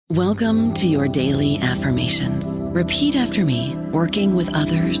Welcome to your daily affirmations. Repeat after me. Working with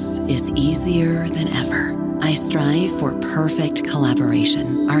others is easier than ever. I strive for perfect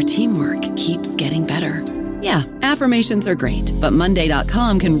collaboration. Our teamwork keeps getting better. Yeah, affirmations are great, but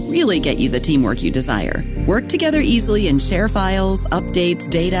Monday.com can really get you the teamwork you desire. Work together easily and share files, updates,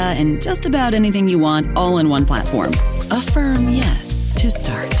 data, and just about anything you want all in one platform. Affirm yes to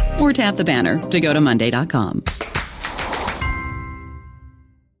start, or tap the banner to go to Monday.com.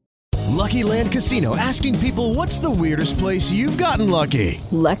 Lucky Land Casino, asking people, what's the weirdest place you've gotten lucky?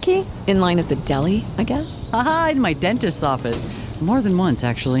 Lucky? In line at the deli, I guess? Aha, in my dentist's office. More than once,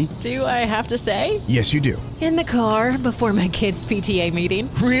 actually. Do I have to say? Yes, you do. In the car before my kids' PTA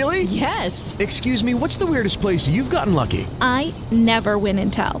meeting. Really? Yes. Excuse me, what's the weirdest place you've gotten lucky? I never win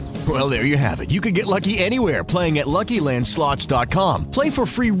and tell. Well, there you have it. You can get lucky anywhere, playing at LuckyLandSlots.com. Play for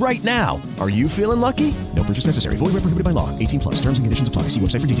free right now. Are you feeling lucky? No purchase necessary. Void where prohibited by law. 18+. Terms and conditions apply. See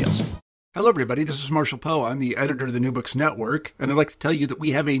website for details. Hello, everybody. This is Marshall Poe. I'm the editor of the New Books Network, and I'd like to tell you that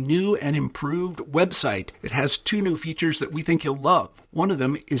we have a new and improved website. It has 2 new features that we think you'll love. One of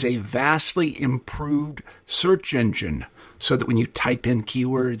them is a vastly improved search engine, so that when you type in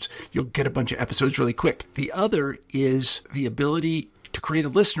keywords, you'll get a bunch of episodes really quick. The other is the ability to create a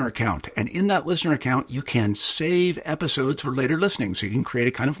listener account. And in that listener account, you can save episodes for later listening. So you can create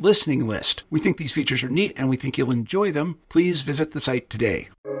a kind of listening list. We think these features are neat, and we think you'll enjoy them. Please visit the site today.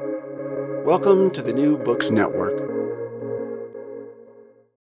 Welcome to the New Books Network.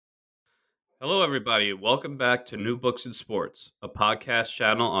 Hello, everybody. Welcome back to New Books in Sports, a podcast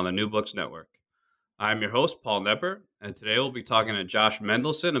channel on the New Books Network. I'm your host, Paul Nepper, and today we'll be talking to Josh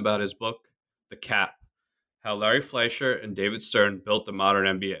Mendelson about his book, The Cap, How Larry Fleischer and David Stern Built the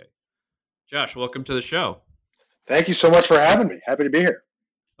Modern NBA. Josh, welcome to the show. Thank you so much for having me. Happy to be here.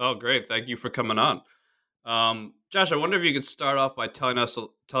 Oh, great. Thank you for coming on. Josh, I wonder if you could start off by telling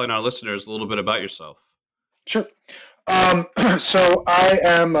our listeners a little bit about yourself. Sure. So I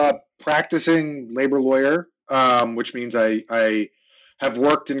am a practicing labor lawyer, which means I have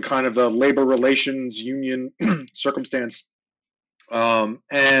worked in kind of the labor relations union circumstance. Throughout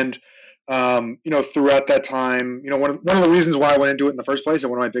that time, one of the reasons why I went into it in the first place, and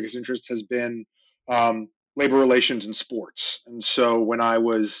one of my biggest interests has been labor relations in sports. And so when I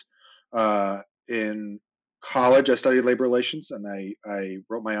was in college, I studied labor relations, and I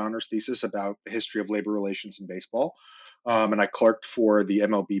wrote my honors thesis about the history of labor relations in baseball. And I clerked for the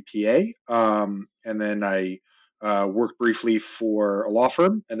MLBPA. And then I worked briefly for a law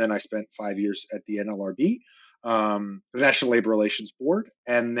firm. And then I spent 5 years at the NLRB, the National Labor Relations Board.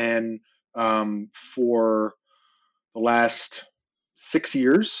 And then for the last 6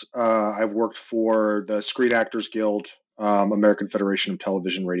 years, I've worked for the Screen Actors Guild, American Federation of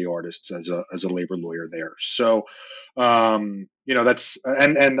Television Radio Artists, as a labor lawyer there. So, that's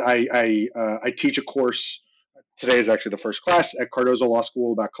and I teach a course. Today is actually the first class at Cardozo Law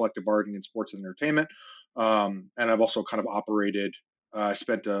School about collective bargaining in sports and entertainment. And I've also kind of operated.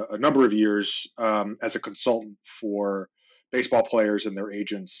 Spent a number of years as a consultant for baseball players and their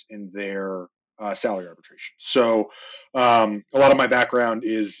agents in their salary arbitration. So a lot of my background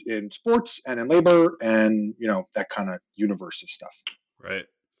is in sports and in labor and, that kind of universe of stuff. Right.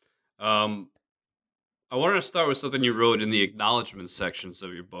 I wanted to start with something you wrote in the acknowledgement sections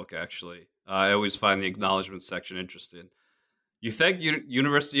of your book, actually. I always find the acknowledgement section interesting. You thanked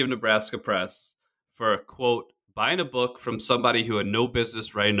University of Nebraska Press for, quote, buying a book from somebody who had no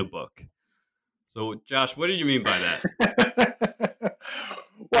business writing a book. So, Josh, what did you mean by that?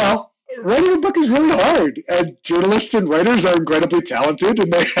 Well, writing a book is really hard, and journalists and writers are incredibly talented,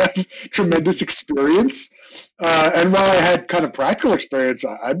 and they have tremendous experience. And while I had kind of practical experience,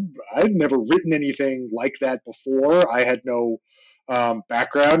 I'd never written anything like that before. I had no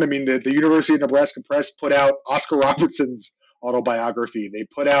background. I mean, the University of Nebraska Press put out Oscar Robertson's autobiography. They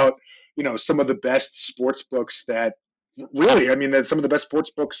put out, some of the best sports books that some of the best sports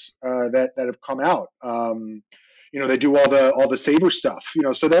books that have come out. They do all the Saber stuff,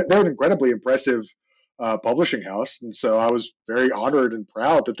 so they're an incredibly impressive publishing house. And so I was very honored and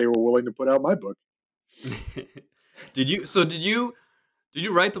proud that they were willing to put out my book. Did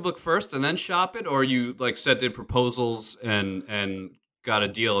you write the book first and then shop it, or you sent in proposals and got a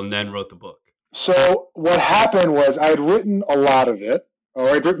deal and then wrote the book? So what happened was I had written a lot of it, or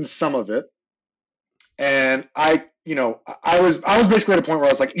I'd written some of it. And I was basically at a point where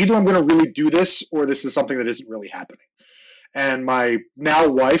I was like, either I'm going to really do this or this is something that isn't really happening. And my now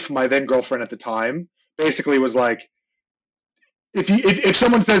wife, my then girlfriend at the time, basically was like, if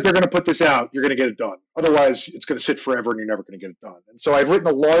someone says they're going to put this out, you're going to get it done. Otherwise, it's going to sit forever and you're never going to get it done. And so I've written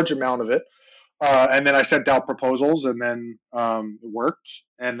a large amount of it. And then I sent out proposals, and then it worked.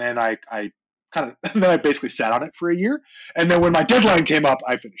 And then I kind of then I basically sat on it for a year. And then when my deadline came up,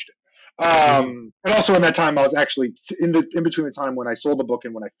 I finished it. And also in that time, I was actually in between the time when I sold the book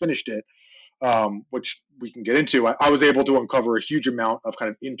and when I finished it, which we can get into. I was able to uncover a huge amount of kind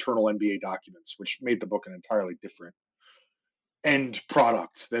of internal NBA documents, which made the book an entirely different end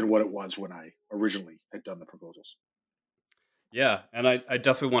product than what it was when I originally had done the proposals. Yeah, and I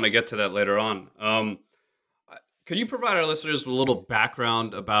definitely want to get to that later on. Could you provide our listeners with a little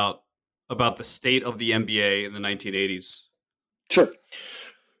background about the state of the NBA in the 1980s? Sure.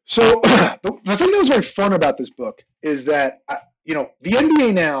 So the thing that was very fun about this book is that, the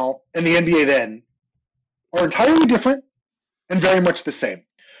NBA now and the NBA then are entirely different and very much the same.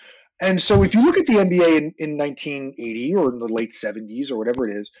 And so if you look at the NBA in 1980 or in the late 70s or whatever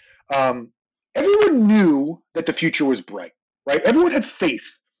it is, everyone knew that the future was bright, right? Everyone had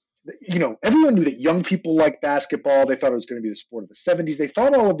faith. Everyone knew that young people liked basketball. They thought it was going to be the sport of the 70s. They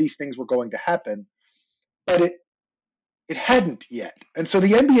thought all of these things were going to happen, but it hadn't yet. And so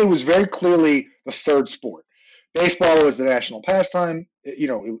the NBA was very clearly the third sport. Baseball was the national pastime.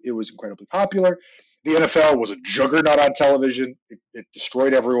 It was incredibly popular. The NFL was a juggernaut on television. It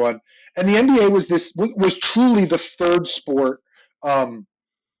destroyed everyone. And the NBA was truly the third sport,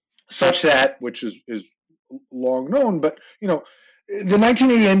 such that, which is long known, but, the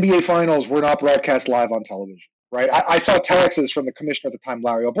 1980 NBA Finals were not broadcast live on television, right? I saw telexes from the commissioner at the time,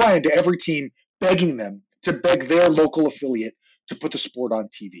 Larry O'Brien, to every team begging them to beg their local affiliate to put the sport on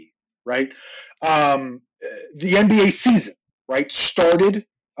TV, right? The NBA season, right, started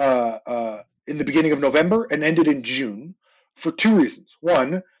in the beginning of November and ended in June for two reasons.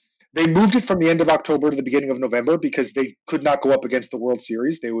 One, they moved it from the end of October to the beginning of November because they could not go up against the World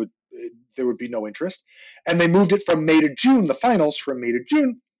Series. There would be no interest. And they moved it from May to June, the finals from May to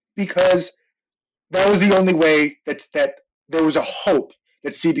June, because that was the only way that there was a hope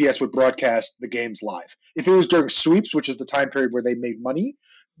that CBS would broadcast the games live. If it was during sweeps, which is the time period where they made money,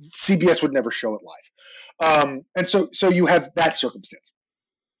 CBS would never show it live. And so you have that circumstance.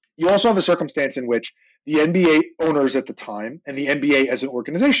 You also have a circumstance in which the NBA owners at the time and the NBA as an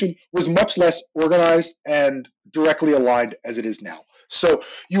organization was much less organized and directly aligned as it is now. So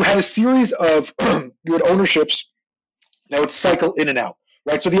you had a series of you had ownerships that would cycle in and out,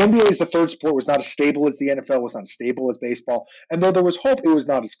 right? So the NBA as the third sport was not as stable as the NFL, was not as stable as baseball. And though there was hope, it was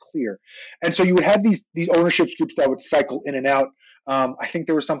not as clear. And so you would have these ownerships groups that would cycle in and out. I think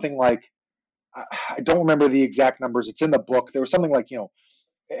there was something like, I don't remember the exact numbers. It's in the book. There was something like,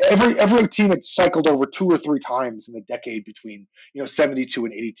 every team had cycled over 2 or 3 times in the decade between 72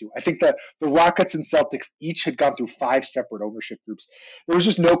 and 82. I think that the Rockets and Celtics each had gone through 5 separate ownership groups. There was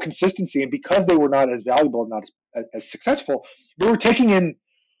just no consistency, and because they were not as valuable and not as successful, they were taking in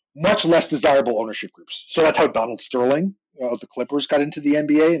much less desirable ownership groups. So that's how Donald Sterling of the Clippers got into the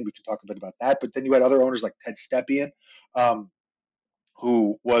NBA, and we can talk a bit about that. But then you had other owners like Ted Stepien,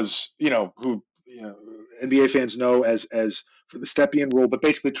 who was who NBA fans know as for the Stepien rule, but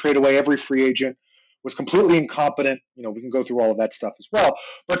basically trade away every free agent, was completely incompetent. We can go through all of that stuff as well.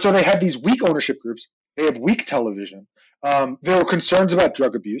 But so they have these weak ownership groups. They have weak television. There were concerns about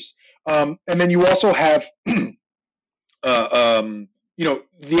drug abuse. And then you also have, the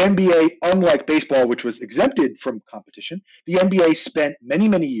NBA, unlike baseball, which was exempted from competition, the NBA spent many,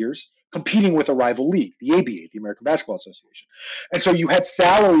 many years competing with a rival league, the ABA, the American Basketball Association. And so you had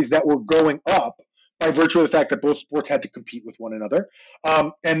salaries that were going up by virtue of the fact that both sports had to compete with one another.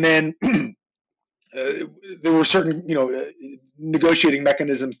 And then there were certain, negotiating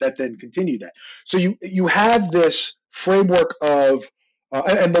mechanisms that then continue that. So you have this framework of,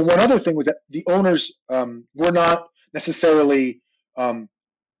 and the one other thing was that the owners were not necessarily open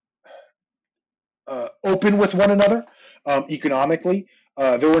with one another economically.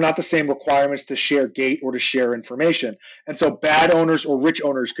 There were not the same requirements to share gate or to share information. And so bad owners or rich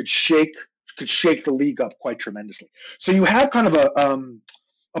owners could shake the league up quite tremendously. So you have kind of a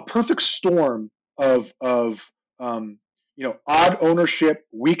perfect storm of odd ownership,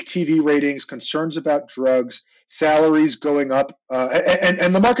 weak TV ratings, concerns about drugs, salaries going up,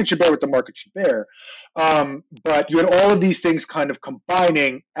 and the market should bear what the market should bear. But you had all of these things kind of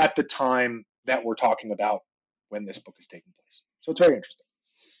combining at the time that we're talking about when this book is taking place. So it's very interesting.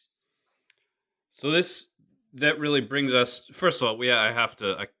 So that really brings us. First of all, we have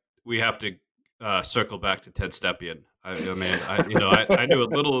to circle back to Ted Stepien. I knew a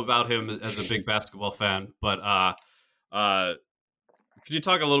little about him as a big basketball fan, but could you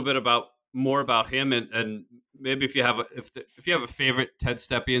talk a little bit more about him and maybe if you have a favorite Ted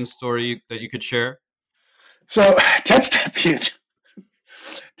Stepien story that you could share? So Ted Stepien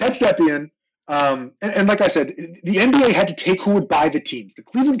And like I said, the NBA had to take who would buy the teams. The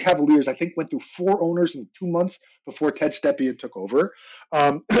Cleveland Cavaliers, I think, went through 4 owners in 2 months before Ted Stepien took over.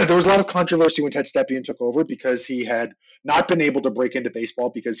 There was a lot of controversy when Ted Stepien took over because he had not been able to break into baseball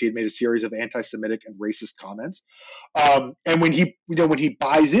because he had made a series of anti-Semitic and racist comments. And when he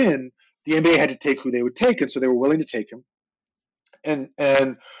buys in, the NBA had to take who they would take, and so they were willing to take him. And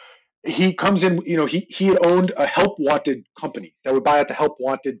he comes in, he had owned a help wanted company that would buy out the help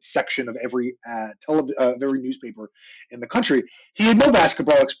wanted section of every newspaper in the country. He had no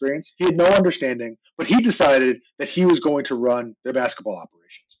basketball experience. He had no understanding, but he decided that he was going to run their basketball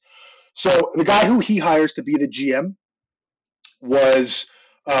operations. So the guy who he hires to be the GM was,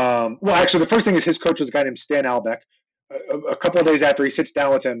 actually the first thing is his coach was a guy named Stan Albeck. A couple of days after he sits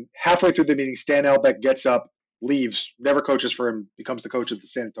down with him, halfway through the meeting, Stan Albeck gets up, leaves, never coaches for him, becomes the coach of the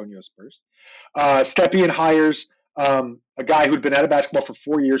San Antonio Spurs. Stepien hires a guy who'd been out of basketball for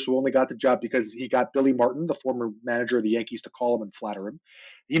 4 years, who only got the job because he got Billy Martin, the former manager of the Yankees, to call him and flatter him.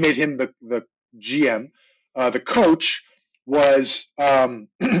 He made him the GM. The coach was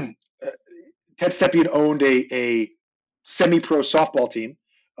Ted Stepien owned a semi-pro softball team,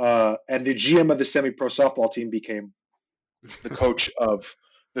 and the GM of the semi-pro softball team became the coach of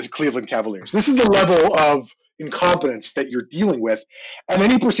the Cleveland Cavaliers. This is the level of incompetence that you're dealing with. And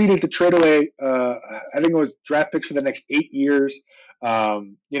then he proceeded to trade away, I think it was draft picks for the next 8 years. All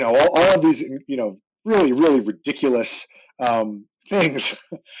of these, really, really ridiculous things.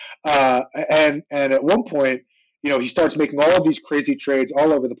 And at one point, he starts making all of these crazy trades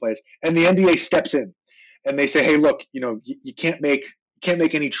all over the place. And the NBA steps in and they say, hey, look, you can't make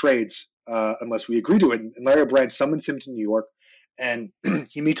any trades unless we agree to it. And Larry O'Brien summons him to New York, and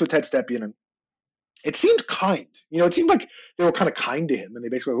he meets with Ted Stepien, and it seemed kind. It seemed like they were kind of kind to him, and they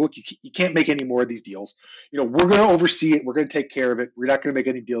basically, look, you can't make any more of these deals. We're going to oversee it. We're going to take care of it. We're not going to make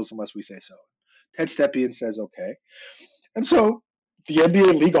any deals unless we say so. Ted Stepien says, okay. And so the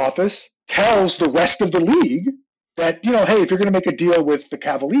NBA league office tells the rest of the league that, hey, if you're going to make a deal with the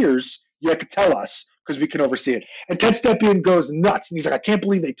Cavaliers, you have to tell us because we can oversee it. And Ted Stepien goes nuts. And he's like, I can't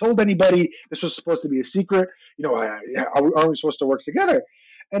believe they told anybody. This was supposed to be a secret. Aren't we supposed to work together?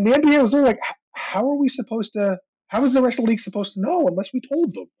 And the NBA was there like, how is the rest of the league supposed to know unless we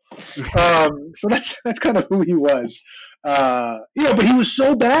told them? So that's kind of who he was. But he was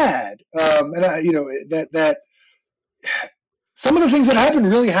so bad. That some of the things that happened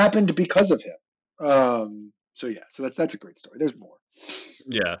really happened because of him. So that's a great story. There's more.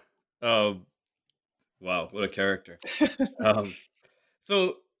 Yeah. Wow, what a character.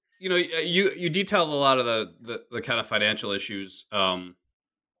 So, you detailed a lot of the kind of financial issues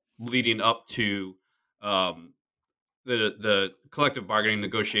leading up to the collective bargaining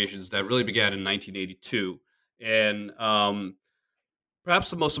negotiations that really began in 1982. And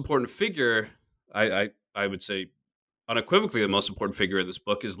perhaps the most important figure, I would say unequivocally the most important figure in this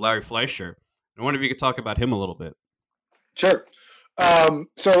book, is Larry Fleischer. I wonder if you could talk about him a little bit. Sure.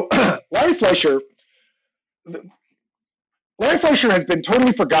 So Larry Fleischer has been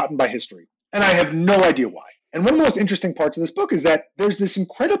totally forgotten by history, and I have no idea why. And one of the most interesting parts of this book is that there's this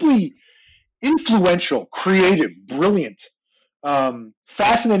incredibly influential, creative, brilliant,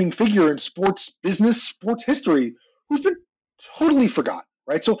 fascinating figure in sports business, sports history, who's been totally forgotten,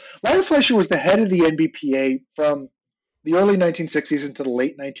 right? So Larry Fleischer was the head of the NBPA from the early 1960s into the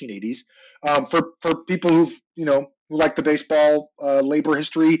late 1980s. For people who like the baseball labor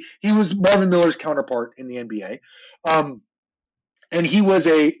history, he was Marvin Miller's counterpart in the NBA. And he was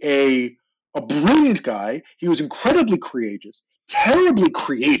a brilliant guy. He was incredibly courageous, terribly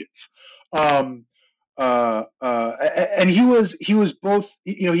creative. And he was both,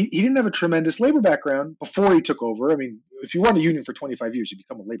 he didn't have a tremendous labor background before he took over. I mean, if you run a union for 25 years, you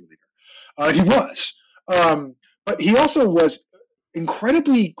become a labor leader. He was. But he also was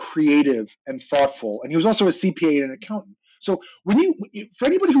incredibly creative and thoughtful, and he was also a CPA and an accountant. So for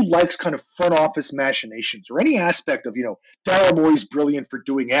anybody who likes kind of front office machinations or any aspect of, Daryl Morey's brilliant for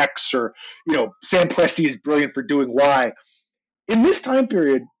doing X, or, Sam Presti is brilliant for doing Y, in this time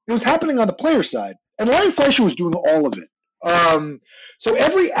period, it was happening on the player side, and Larry Fleischer was doing all of it. So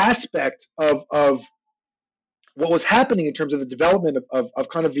every aspect of what was happening in terms of the development of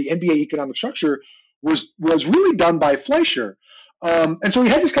kind of the NBA economic structure was really done by Fleischer. And so he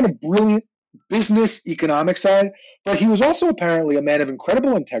had this kind of brilliant business economic side, but he was also apparently a man of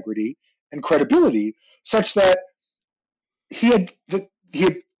incredible integrity and credibility, such that he had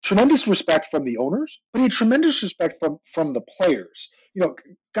tremendous respect from the owners, but he had tremendous respect from the players.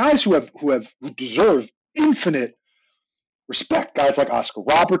 Guys who deserve infinite respect. Guys like Oscar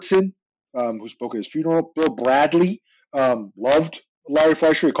Robertson, who spoke at his funeral, Bill Bradley, loved Larry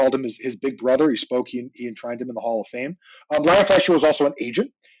Fleischer. He called him his big brother. He spoke. He enshrined him in the Hall of Fame. Larry Fleischer was also an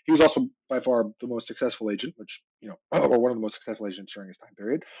agent. He was also by far the most successful agent, which, or one of the most successful agents during his time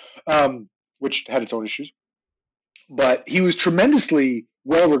period, which had its own issues. But he was tremendously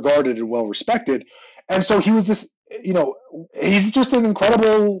well regarded and well respected. And so he was this, he's just an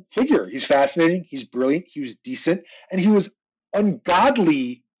incredible figure. He's fascinating. He's brilliant. He was decent. And he was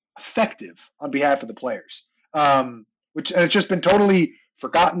ungodly effective on behalf of the players, and it's just been totally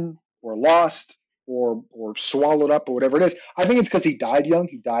forgotten or lost or swallowed up or whatever it is. I think it's because he died young.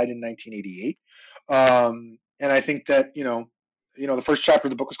 He died in 1988. And I think that, the first chapter of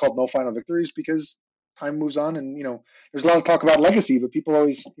the book is called No Final Victories because time moves on, and there's a lot of talk about legacy, but people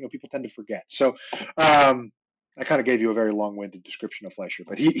always people tend to forget. So I kind of gave you a very long-winded description of Fleischer,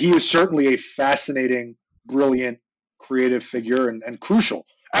 but he is certainly a fascinating, brilliant, creative figure and crucial,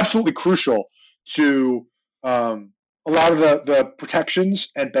 absolutely crucial to a lot of the protections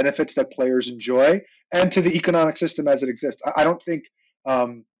and benefits that players enjoy, and to the economic system as it exists. I don't think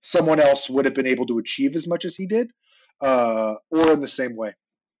someone else would have been able to achieve as much as he did, or in the same way.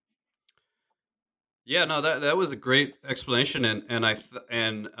 Yeah, no, that was a great explanation, and I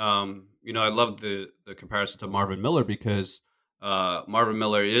love the comparison to Marvin Miller because Marvin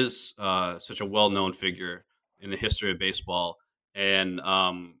Miller is such a well-known figure in the history of baseball, and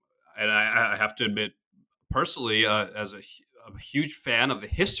I have to admit, personally, as a huge fan of the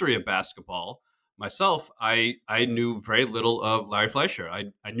history of basketball myself, I knew very little of Larry Fleischer.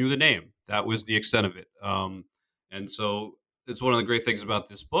 I knew the name. That was the extent of it, and so. It's one of the great things about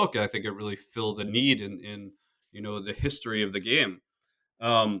this book. I think it really filled a need in the history of the game.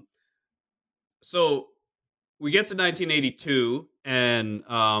 So we get to 1982, and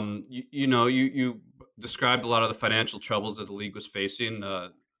you described a lot of the financial troubles that the league was facing,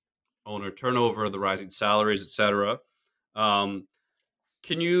 owner turnover, the rising salaries, etc. Can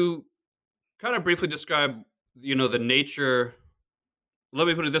you kind of briefly describe the nature? Let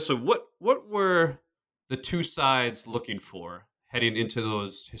me put it this way: what were the two sides looking for heading into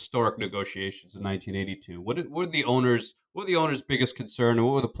those historic negotiations in 1982? What were the owners' biggest concern, and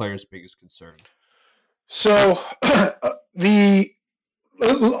what were the players' biggest concern? So, let me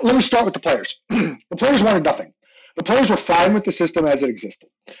start with the players. The players wanted nothing. The players were fine with the system as it existed,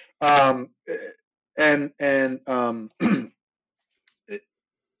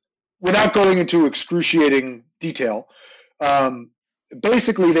 without going into excruciating detail.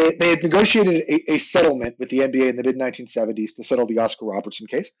 Basically, they had negotiated a settlement with the NBA in the mid-1970s to settle the Oscar Robertson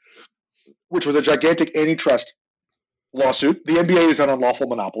case, which was a gigantic antitrust lawsuit. The NBA is an unlawful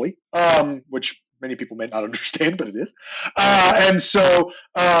monopoly, which many people may not understand, but it is. And so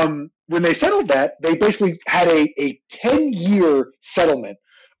when they settled that, they basically had a 10-year settlement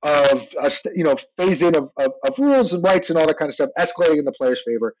of phase-in of rules and rights and all that kind of stuff, escalating in the players'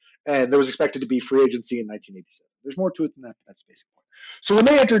 favor. And there was expected to be free agency in 1987. There's more to it than that, but that's the basic point. So when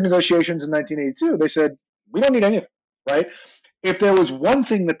they entered negotiations in 1982, they said, we don't need anything, right? If there was one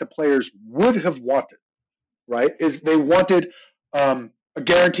thing that the players would have wanted, right, is they wanted a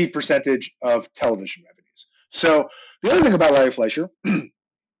guaranteed percentage of television revenues. So the other thing about Larry Fleischer is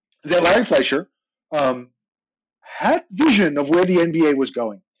that Larry Fleischer had vision of where the NBA was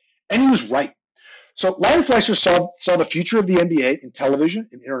going, and he was right. So Larry Fleischer saw the future of the NBA in television,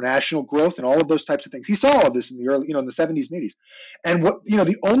 in international growth, and all of those types of things. He saw all of this in the early, in the 70s and 80s. And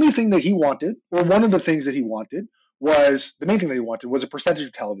the only thing that he wanted, or one of the things that he wanted, was the main thing that he wanted was a percentage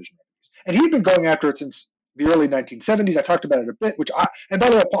of television revenues. And he'd been going after it since the early 1970s. I talked about it a bit. And by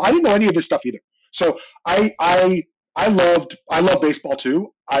the way, Paul, I didn't know any of this stuff either. So I love baseball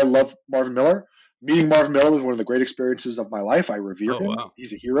too. I love Marvin Miller. Meeting Marvin Miller was one of the great experiences of my life. I revere him. Wow.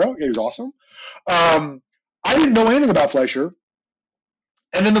 He's a hero. Yeah, he was awesome. I didn't know anything about Fleischer.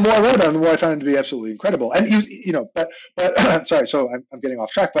 And then the more I read about him, the more I found him to be absolutely incredible. And but sorry, so I'm getting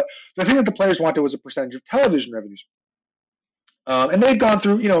off track. But the thing that the players wanted was a percentage of television revenues. And they'd gone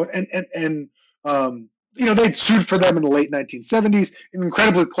through, they'd sued for them in the late 1970s, an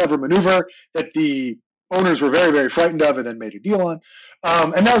incredibly clever maneuver that the owners were very, very frightened of and then made a deal on.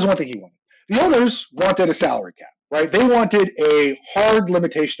 And that was one thing he wanted. The owners wanted a salary cap, right? They wanted a hard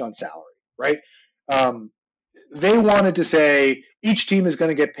limitation on salary, right? They wanted to say each team is going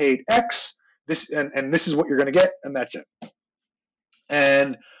to get paid X, and this is what you're going to get, and that's it.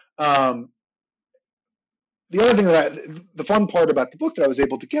 And the other thing the fun part about the book that I was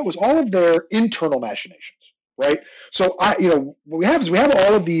able to get was all of their internal machinations, right? So what we have is we have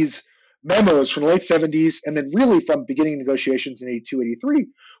all of these memos from the late 70s and then really from beginning negotiations in 82, 83,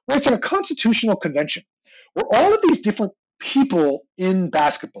 where it's like a constitutional convention where all of these different people in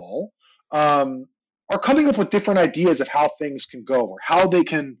basketball are are coming up with different ideas of how things can go or how they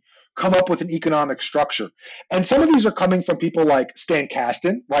can come up with an economic structure. And some of these are coming from people like Stan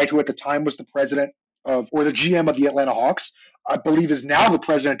Kasten, right, who at the time was the president of, or the GM of the Atlanta Hawks, I believe is now the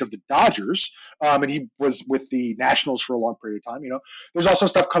president of the Dodgers, and he was with the Nationals for a long period of time. There's also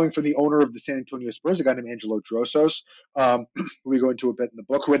stuff coming from the owner of the San Antonio Spurs, a guy named Angelo Drossos, who we go into a bit in the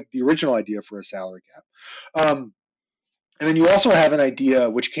book, who had the original idea for a salary cap. And then you also have an idea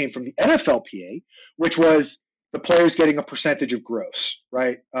which came from the NFLPA, which was the players getting a percentage of gross,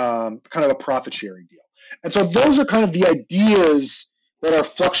 right? Kind of a profit sharing deal. And so those are kind of the ideas that are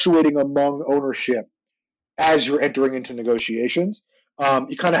fluctuating among ownership as you're entering into negotiations.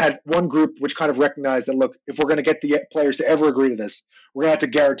 You kind of had one group which kind of recognized that, look, if we're going to get the players to ever agree to this, we're going to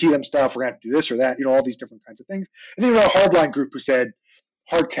have to guarantee them stuff. We're going to have to do this or that, all these different kinds of things. And then you had a hardline group who said,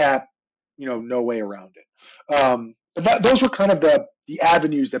 hard cap, no way around it. But those were kind of the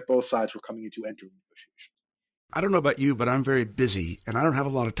avenues that both sides were coming into entering negotiations. I don't know about you, but I'm very busy and I don't have a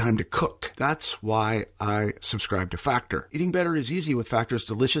lot of time to cook. That's why I subscribe to Factor. Eating better is easy with Factor's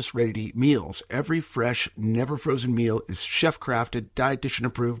delicious, ready-to-eat meals. Every fresh, never frozen meal is chef-crafted, dietitian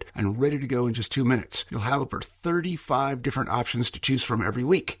approved, and ready to go in just 2 minutes. You'll have over 35 different options to choose from every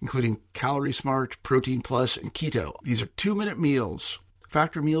week, including Calorie Smart, Protein Plus, and Keto. These are 2-minute meals.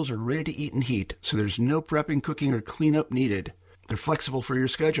 Factor meals are ready to eat and heat, so there's no prepping, cooking, or cleanup needed. They're flexible for your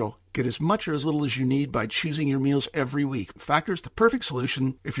schedule. Get as much or as little as you need by choosing your meals every week. Factor is the perfect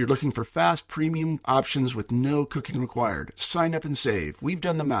solution if you're looking for fast, premium options with no cooking required. Sign up and save. We've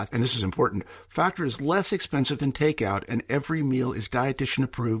done the math, and this is important. Factor is less expensive than takeout, and every meal is dietitian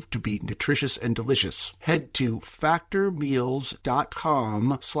approved to be nutritious and delicious. Head to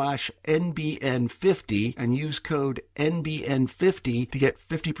factormeals.com/NBN50 and use code NBN50 to get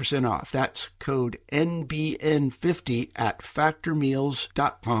 50% off. That's code NBN50 at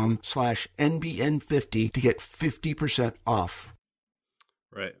factormeals.com/NBN50 to get 50% off.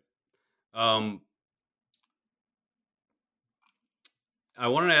 Right. I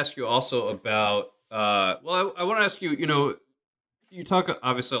wanted to ask you also about, I want to ask you, you talk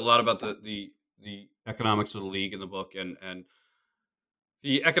obviously a lot about the economics of the league in the book and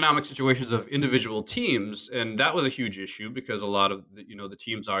the economic situations of individual teams. And that was a huge issue because a lot of the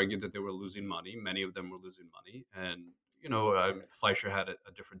teams argued that they were losing money. Many of them were losing money. And Fleischer had a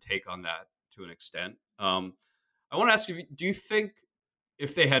different take on that to an extent. I want to ask you, do you think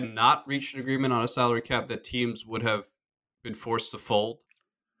if they had not reached an agreement on a salary cap that teams would have been forced to fold?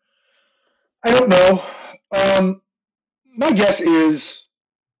 I don't know. My guess is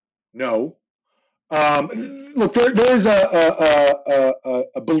no. Look, there's a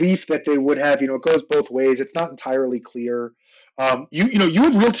belief that they would have, it goes both ways. It's not entirely clear. You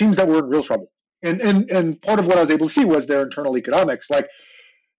had real teams that were in real trouble. And part of what I was able to see was their internal economics. Like,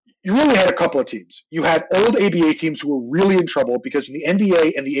 you really had a couple of teams. You had old ABA teams who were really in trouble because when the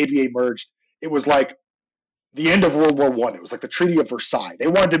NBA and the ABA merged, it was like the end of World War I. It was like the Treaty of Versailles. They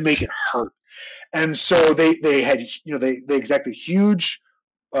wanted to make it hurt. And so they had, they exacted huge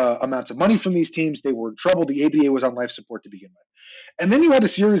amounts of money from these teams. They were in trouble. The ABA was on life support to begin with. And then you had a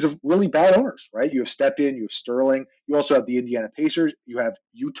series of really bad owners, right? You have Stepien, you have Sterling, you also have the Indiana Pacers, you have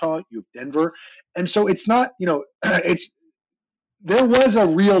Utah, you have Denver. And so it's not, there was a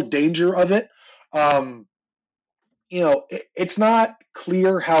real danger of it. It's not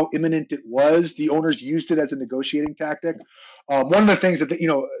clear how imminent it was. The owners used it as a negotiating tactic. One of the things that,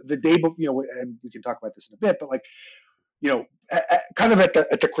 the day before, and we can talk about this in a bit, but kind of at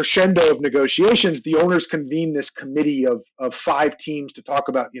the crescendo of negotiations, the owners convened this committee of 5 teams to talk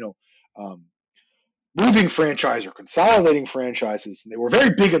about, moving franchise or consolidating franchises. And they were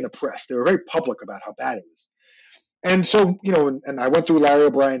very big in the press. They were very public about how bad it was. And so, and I went through Larry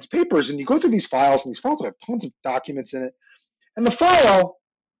O'Brien's papers, and you go through these files, and these files have tons of documents in it. And the file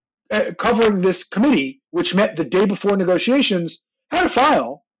covering this committee, which met the day before negotiations, had a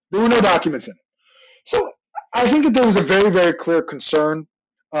file. There were no documents in it. So I think that there was a very, very clear concern.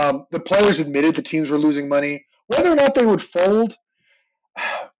 The players admitted the teams were losing money. Whether or not they would fold,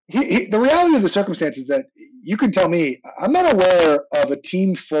 the reality of the circumstance is that you can tell me, I'm not aware of a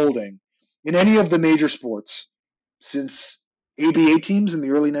team folding in any of the major sports since ABA teams in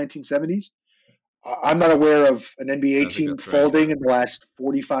the early 1970s. I'm not aware of an NBA team folding in the last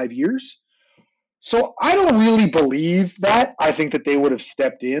 45 years. So I don't really believe that. I think that they would have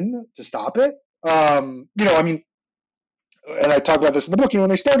stepped in to stop it. And I talk about this in the book, when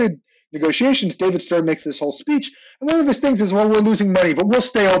they started negotiations, David Stern makes this whole speech. And one of his things is, well, we're losing money, but we'll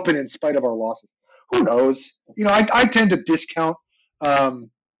stay open in spite of our losses. Who knows? I tend to discount kind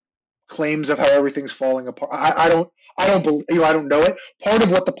claims of how everything's falling apart. I don't believe, I don't know it. Part of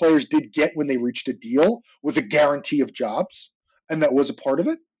what the players did get when they reached a deal was a guarantee of jobs, and that was a part of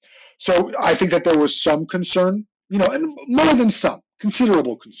it. So I think that there was some concern, and more than some,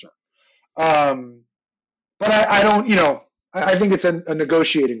 considerable concern. But I don't, I think it's a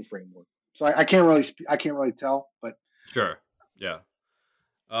negotiating framework. So I can't really tell, but sure, yeah.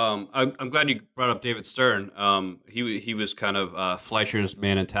 I'm glad you brought up David Stern. He was kind of Fleischer's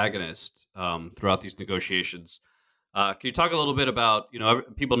main antagonist throughout these negotiations. Can you talk a little bit about,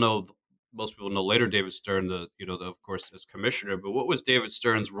 most people know later David Stern, of course, as commissioner, but what was David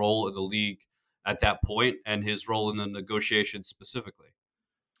Stern's role in the league at that point and his role in the negotiations specifically?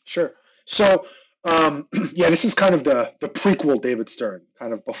 Sure. So, this is kind of the prequel David Stern,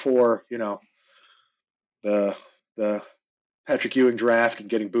 kind of before, the Patrick Ewing draft and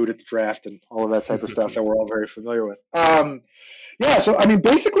getting booed at the draft and all of that type of stuff that we're all very familiar with. So I mean,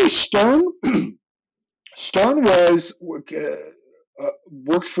 basically, Stern was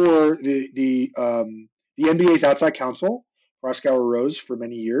worked for the NBA's outside counsel, Proskauer Rose, for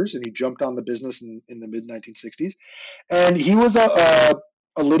many years, and he jumped on the business in the mid 1960s. And he was a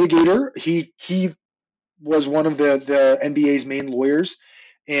litigator. He was one of the NBA's main lawyers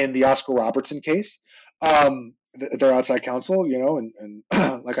in the Oscar Robertson case. Their outside counsel, and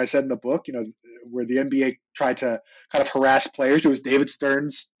like I said in the book, where the NBA tried to kind of harass players, it was David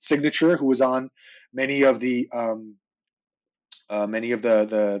Stern's signature who was on many of the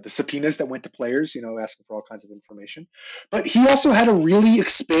subpoenas that went to players, asking for all kinds of information. But he also had a really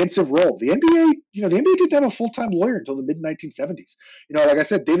expansive role. The NBA didn't have a full-time lawyer until the mid-1970s. Like I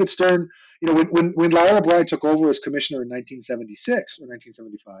said, David Stern, when Larry O'Brien took over as commissioner in 1976 or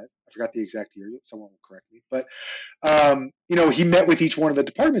 1975, I forgot the exact year, someone will correct me, but he met with each one of the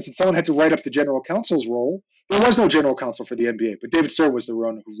departments, and someone had to write up the general counsel's role. There was no general counsel for the NBA, but David Stern was the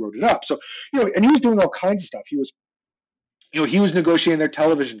one who wrote it up. So, and he was doing all kinds of stuff. He was negotiating their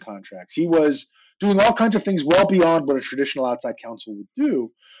television contracts. He was doing all kinds of things well beyond what a traditional outside counsel would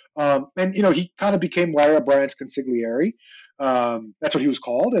do. He kind of became Larry O'Brien's consigliere. That's what he was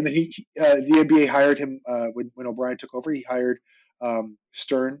called. And then the NBA hired him when O'Brien took over. He hired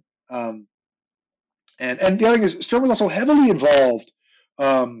Stern. And the other thing is, Stern was also heavily involved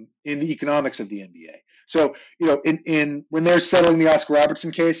in the economics of the NBA. So, when they're settling the Oscar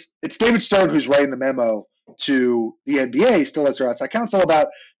Robertson case, it's David Stern who's writing the memo to the NBA, still as their outside counsel, about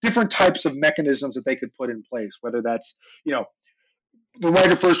different types of mechanisms that they could put in place, whether that's, the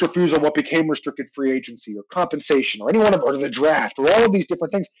right of first refusal, what became restricted free agency, or compensation, or or the draft, or all of these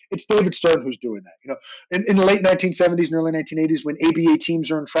different things. It's David Stern who's doing that. In the late 1970s and early 1980s, when ABA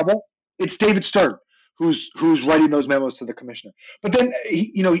teams are in trouble, it's David Stern who's writing those memos to the commissioner. But then,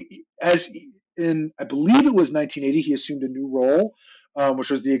 I believe it was 1980, he assumed a new role,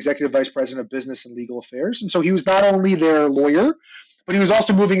 which was the executive vice president of business and legal affairs. And so he was not only their lawyer, but he was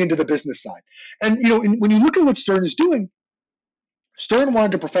also moving into the business side. And, when you look at what Stern is doing, Stern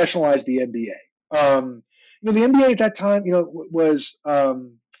wanted to professionalize the NBA. The NBA at that time, was,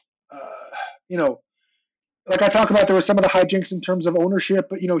 like I talk about, there were some of the hijinks in terms of ownership,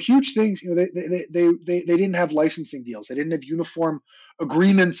 but, huge things, they didn't have licensing deals. They didn't have uniform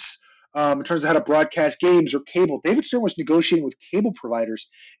agreements in terms of how to broadcast games or cable. David Stern was negotiating with cable providers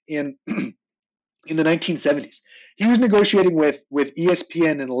in the 1970s. He was negotiating with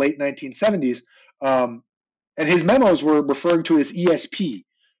ESPN in the late 1970s, and his memos were referring to it as ESP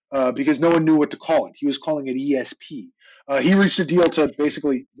because no one knew what to call it. He was calling it ESP. He reached a deal to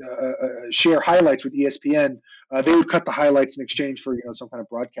basically share highlights with ESPN. They would cut the highlights in exchange for some kind of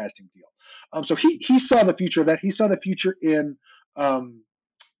broadcasting deal. So he saw the future of that. He saw the future in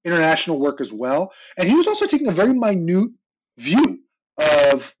international work as well. And he was also taking a very minute view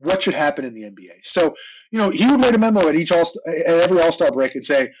of what should happen in the NBA. So, he would write a memo at every All-Star break and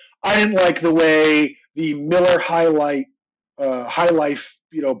say, I didn't like the way the Miller High Life,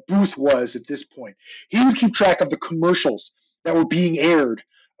 booth was at this point. He would keep track of the commercials that were being aired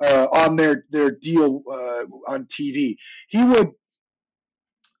on their deal on TV. He would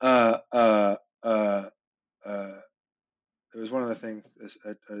there was one other thing,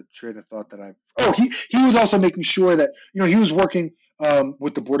 a train of thought that he was also making sure that, he was working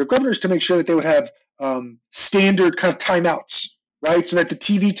with the Board of Governors to make sure that they would have standard kind of timeouts, right? So that the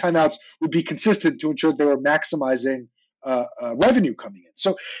TV timeouts would be consistent to ensure that they were maximizing revenue coming in.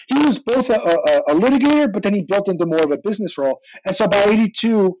 So he was both a litigator, but then he built into more of a business role. And so by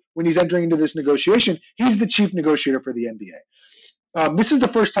 82, when he's entering into this negotiation, he's the chief negotiator for the NBA. This is the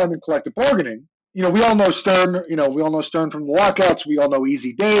first time in collective bargaining. We all know Stern. We all know Stern from the lockouts. We all know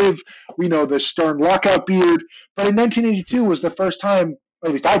Easy Dave. We know the Stern lockout beard. But in 1982 was the first time or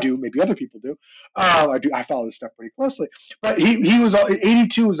at least I do. Maybe other people do. I follow this stuff pretty closely. But he was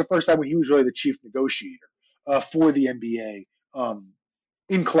 82 was the first time when he was really the chief negotiator for the NBA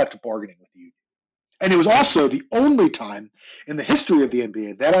in collective bargaining with the union. And it was also the only time in the history of the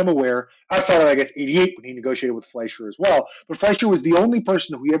NBA that I'm aware, outside of, I guess, 88 when he negotiated with Fleischer as well, but Fleischer was the only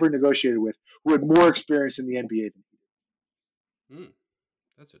person who he ever negotiated with who had more experience in the NBA than he did.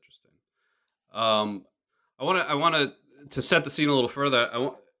 That's interesting. I want to set the scene a little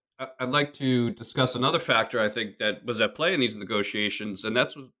further. I'd like to discuss another factor I think that was at play in these negotiations, and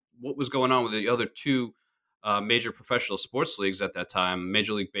that's what was going on with the other two major professional sports leagues at that time,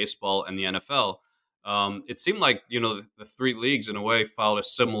 Major League Baseball and the NFL. It seemed like, the three leagues in a way followed a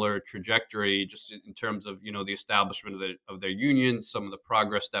similar trajectory just in terms of, the establishment of their unions, some of the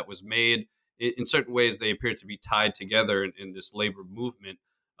progress that was made. In certain ways, they appeared to be tied together in this labor movement.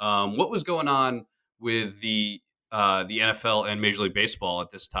 What was going on with the NFL and Major League Baseball at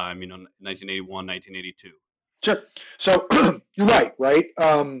this time, 1981, 1982? Sure. So you're right?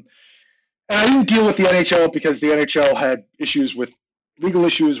 And I didn't deal with the NHL because the NHL had issues with legal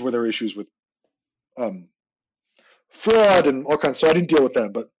issues where there were issues with fraud and all kinds. So I didn't deal with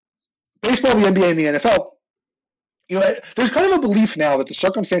them. But baseball, the NBA, and the NFL, there's kind of a belief now that the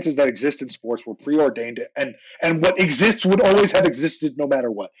circumstances that exist in sports were preordained, and what exists would always have existed no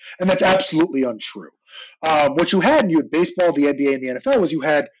matter what. And that's absolutely untrue. What you had baseball, the NBA, and the NFL was you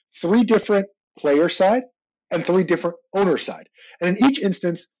had three different player side and three different owner side. And in each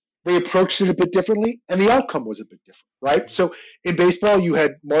instance, they approached it a bit differently, and the outcome was a bit different, right? So in baseball, you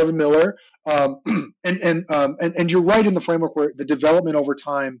had Marvin Miller, and you're right in the framework where the development over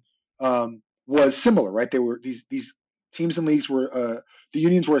time was similar, right? They were these teams and leagues were the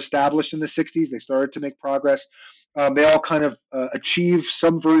unions were established in the 60s. They started to make progress. They all kind of achieved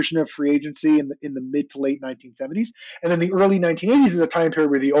some version of free agency in the mid to late 1970s, and then the early 1980s is a time period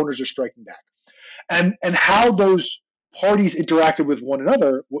where the owners are striking back, and how those parties interacted with one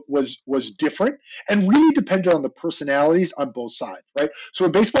another was different and really depended on the personalities on both sides, right? So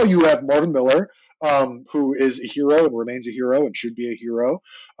in baseball, you have Marvin Miller, who is a hero and remains a hero and should be a hero,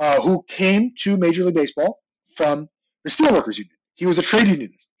 who came to Major League Baseball from the Steelworkers Union. He was a trade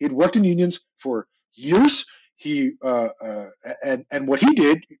unionist. He had worked in unions for years. And what he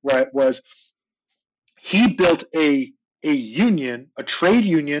did was he built a union, a trade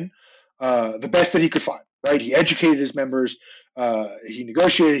union, the best that he could find. Right, he educated his members. He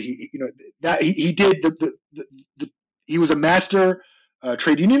negotiated. He was a master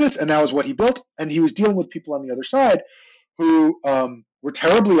trade unionist, and that was what he built. And he was dealing with people on the other side who were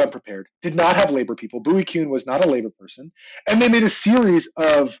terribly unprepared, did not have labor people. Bowie Kuhn was not a labor person, and they made a series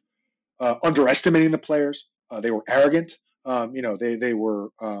of underestimating the players. They were arrogant. They were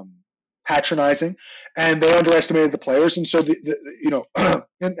patronizing, and they underestimated the players. And so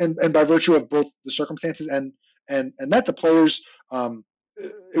and by virtue of both the circumstances and that, the players,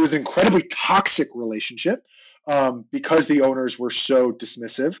 it was an incredibly toxic relationship because the owners were so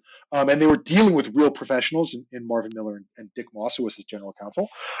dismissive, and they were dealing with real professionals in Marvin Miller and Dick Moss, who was his general counsel.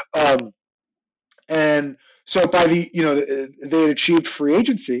 And so by they had achieved free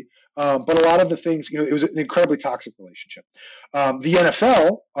agency. But a lot of the things, it was an incredibly toxic relationship. The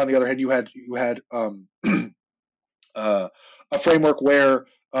NFL, on the other hand, you had a framework where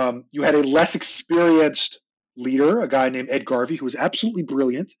you had a less experienced leader, a guy named Ed Garvey, who was absolutely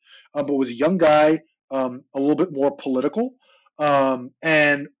brilliant, but was a young guy, a little bit more political.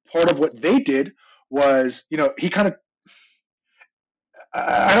 And part of what they did was, he kind of,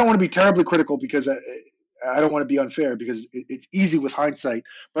 I don't want to be terribly critical because I don't want to be unfair because it's easy with hindsight,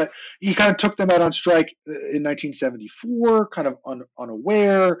 but he kind of took them out on strike in 1974, kind of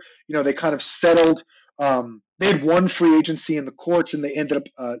unaware. They kind of settled. They had won free agency in the courts, and they ended up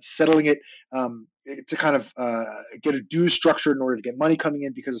settling it to kind of get a dues structure in order to get money coming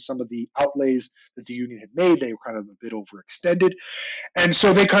in because of some of the outlays that the union had made. They were kind of a bit overextended, and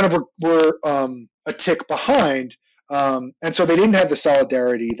so they kind of were a tick behind. And so they didn't have the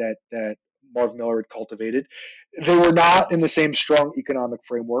solidarity that Marvin Miller had cultivated. They were not in the same strong economic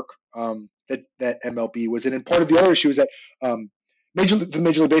framework that MLB was in. And part of the other issue is that the Major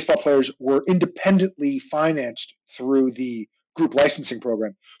League Baseball players were independently financed through the group licensing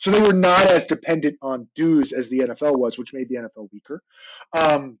program. So they were not as dependent on dues as the NFL was, which made the NFL weaker.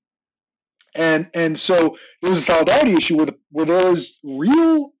 And so there was a solidarity issue where there was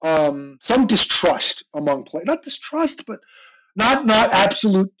real some distrust among players. Not distrust, but not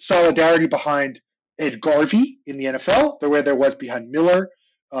absolute solidarity behind Ed Garvey in the NFL, the way there was behind Miller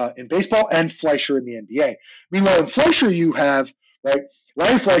in baseball and Fleischer in the NBA. Meanwhile, in Fleischer, you have, right,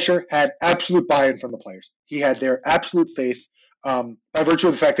 Larry Fleischer had absolute buy-in from the players. He had their absolute faith. by virtue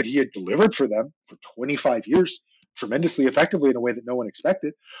of the fact that he had delivered for them for 25 years, tremendously effectively in a way that no one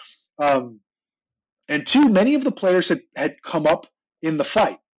expected. And two, many of the players had come up in the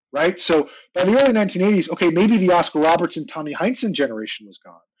fight, right? So by the early 1980s, okay, maybe the Oscar Robertson, Tommy Heinsohn generation was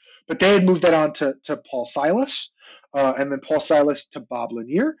gone, but they had moved that on to Paul Silas, and then Paul Silas to Bob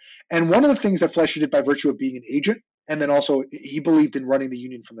Lanier. And one of the things that Fleischer did by virtue of being an agent, and then also he believed in running the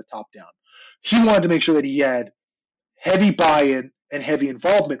union from the top down, he wanted to make sure that he had heavy buy-in and heavy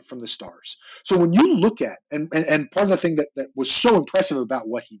involvement from the stars. So when you look at, and part of the thing that was so impressive about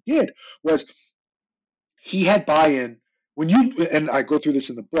what he did was he had buy-in. When you, and I go through this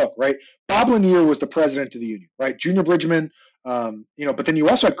in the book, right? Bob Lanier was the president of the union, right? Junior Bridgman, but then you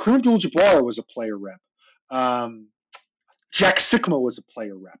also had Kareem Abdul-Jabbar was a player rep. Jack Sikma was a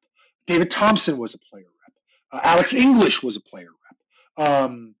player rep. David Thompson was a player rep. Alex English was a player rep.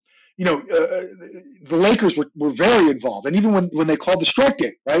 The Lakers were very involved. And even when they called the strike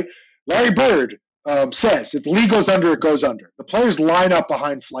date, right? Larry Bird says, if the league goes under, it goes under. The players line up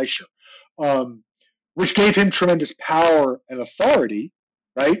behind Fleischer, which gave him tremendous power and authority,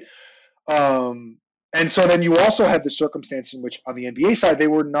 right? And so then you also had the circumstance in which on the NBA side, they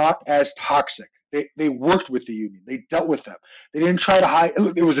were not as toxic. They worked with the union. They dealt with them. They didn't try to hide.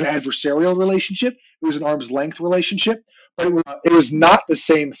 It was an adversarial relationship. It was an arm's length relationship, but it was not the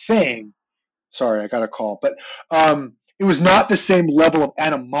same thing. Sorry, I got a call. But it was not the same level of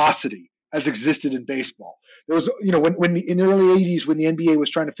animosity as existed in baseball. There was, in the early 80s, when the NBA was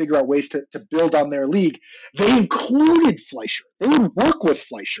trying to figure out ways to build on their league, they included Fleischer. They would work with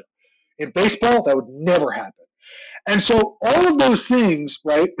Fleischer. In baseball, that would never happen. And so all of those things,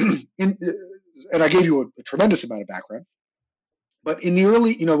 right, and I gave you a tremendous amount of background, but in the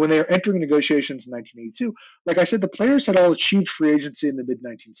early, when they were entering negotiations in 1982, like I said, the players had all achieved free agency in the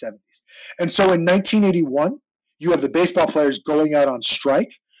mid-1970s. And so in 1981, you have the baseball players going out on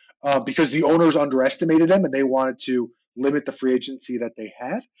strike because the owners underestimated them and they wanted to limit the free agency that they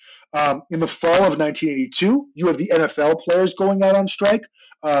had. In the fall of 1982, you have the NFL players going out on strike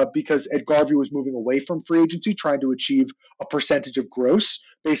because Ed Garvey was moving away from free agency, trying to achieve a percentage of gross,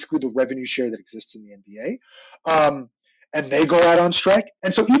 basically the revenue share that exists in the NBA. And they go out on strike.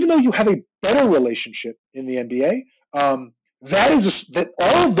 And so even though you have a better relationship in the NBA, that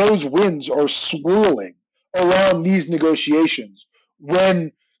all of those winds are swirling around these negotiations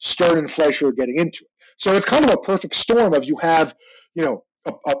when Stern and Fleischer are getting into it. So it's kind of a perfect storm of you have,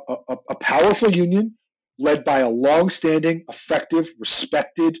 a powerful union led by a long-standing, effective,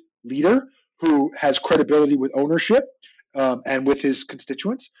 respected leader who has credibility with ownership and with his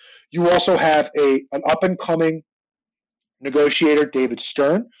constituents. You also have an up-and-coming negotiator, David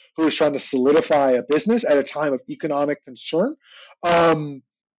Stern, who is trying to solidify a business at a time of economic concern.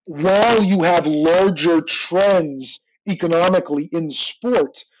 While you have larger trends economically in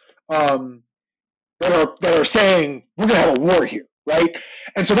sport that are saying we're going to have a war here, right?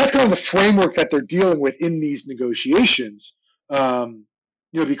 And so that's kind of the framework that they're dealing with in these negotiations,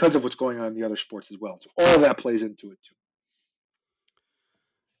 because of what's going on in the other sports as well. So all of that plays into it too.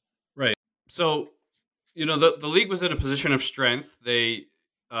 Right. So, the league was in a position of strength. They,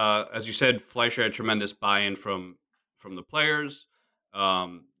 as you said, Fleischer had tremendous buy-in from the players.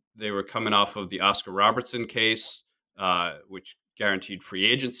 They were coming off of the Oscar Robertson case, which guaranteed free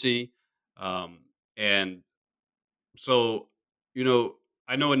agency. And so,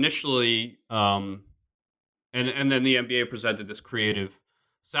 I know initially, and then the NBA presented this creative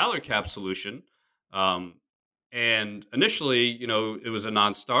salary cap solution. And initially, it was a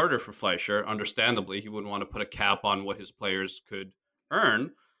non-starter for Fleischer. Understandably, he wouldn't want to put a cap on what his players could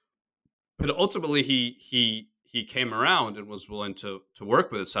earn. But ultimately, he came around and was willing to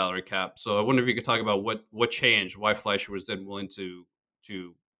work with a salary cap. So I wonder if you could talk about what changed, why Fleischer was then willing to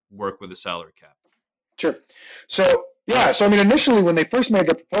work with a salary cap. Sure. So initially when they first made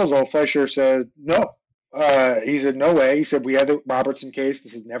the proposal, Fleischer said no. He said no way. He said we had the Robertson case.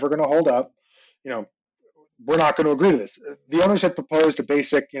 This is never going to hold up. We're not going to agree to this. The owners had proposed a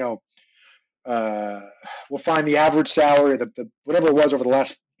basic, we'll find the average salary, the whatever it was over the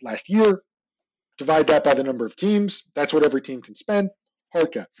last year, divide that by the number of teams. That's what every team can spend.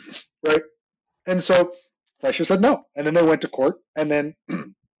 Hard cap, right? And so Fleischer said no. And then they went to court. And then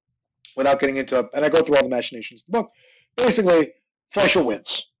without getting into and I go through all the machinations in the book, basically Fleischer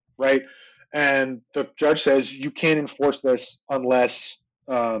wins, right? And the judge says you can't enforce this unless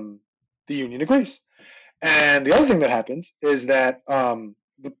the union agrees. And the other thing that happens is that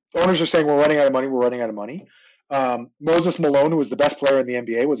the owners are saying we're running out of money. Moses Malone, who was the best player in the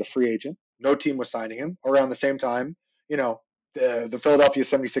NBA, was a free agent. No team was signing him. Around the same time, the Philadelphia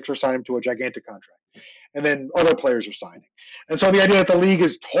 76ers signed him to a gigantic contract. and then other players are signing. And so the idea that the league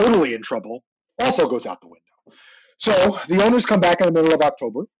is totally in trouble also goes out the window. So the owners come back in the middle of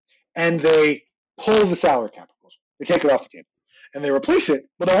October, and they pull the salary cap proposal. They take it off the table, and they replace it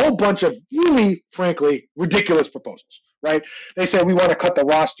with a whole bunch of really, frankly, ridiculous proposals. Right? They say we want to cut the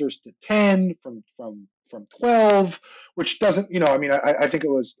rosters to 10 from 12, which doesn't, I think it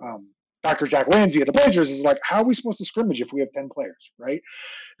was Dr. Jack Lanzi at the Blazers is like, how are we supposed to scrimmage if we have 10 players, right?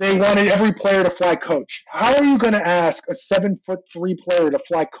 They wanted every player to fly coach. How are you going to ask a 7'3" player to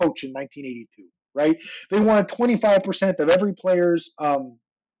fly coach in 1982, right? They wanted 25% of every player's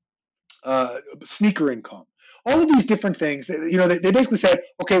sneaker income. All of these different things, they basically said,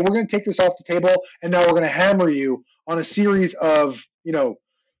 okay, we're going to take this off the table, and now we're going to hammer you on a series of,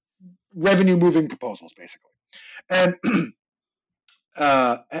 revenue-moving proposals, basically. And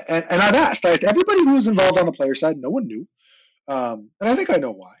and I asked everybody who was involved on the player side. No one knew, and I think I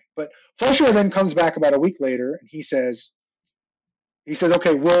know why. But Fleischer then comes back about a week later, and he says,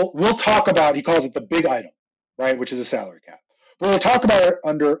 okay, we'll talk about. He calls it the big item, right, which is a salary cap. But we'll talk about it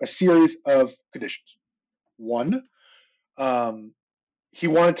under a series of conditions. One, he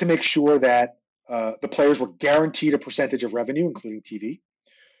wanted to make sure that the players were guaranteed a percentage of revenue, including TV.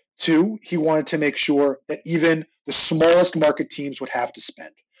 Two, he wanted to make sure that even the smallest market teams would have to spend.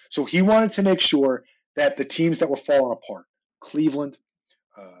 So he wanted to make sure that the teams that were falling apart, Cleveland,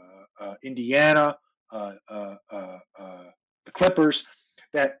 Indiana, the Clippers,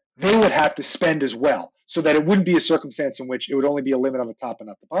 that they would have to spend as well, so that it wouldn't be a circumstance in which it would only be a limit on the top and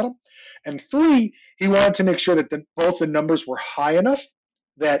not the bottom. And three, he wanted to make sure that both the numbers were high enough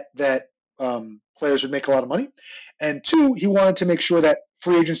that players would make a lot of money. And two, he wanted to make sure that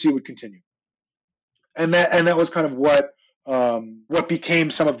free agency would continue. And that was kind of what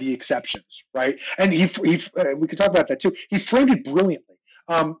became some of the exceptions, right? And he we could talk about that too. He framed it brilliantly.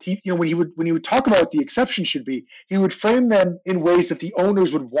 When he would talk about what the exceptions should be, he would frame them in ways that the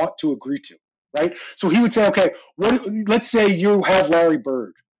owners would want to agree to, right? So he would say, okay, let's say you have Larry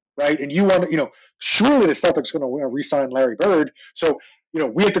Bird, right? And you want to, surely the Celtics going to re-sign Larry Bird. So,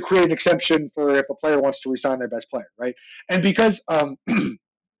 we have to create an exception for if a player wants to re-sign their best player, right? And because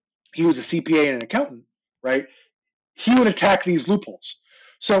he was a CPA and an accountant, right, he would attack these loopholes.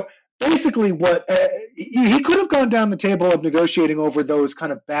 So basically what he could have gone down the table of negotiating over those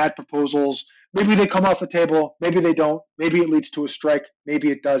kind of bad proposals. Maybe they come off the table, maybe they don't, maybe it leads to a strike, maybe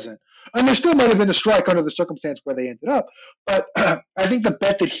it doesn't. And there still might have been a strike under the circumstance where they ended up. But I think the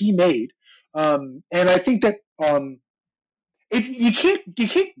bet that he made, and I think that you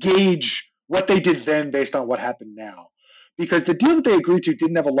can't gauge what they did then based on what happened now. Because the deal that they agreed to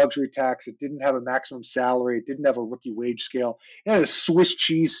didn't have a luxury tax, it didn't have a maximum salary, it didn't have a rookie wage scale. It had a Swiss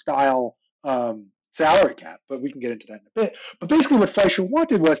cheese style salary cap, but we can get into that in a bit. But basically what Fleischer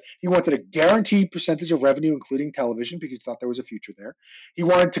wanted was he wanted a guaranteed percentage of revenue, including television, because he thought there was a future there. He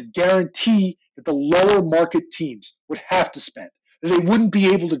wanted to guarantee that the lower market teams would have to spend, that they wouldn't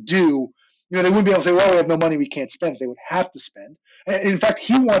be able to do, they wouldn't be able to say, well, we have no money, we can't spend. They would have to spend. And in fact,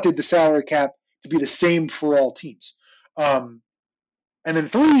 he wanted the salary cap to be the same for all teams. And then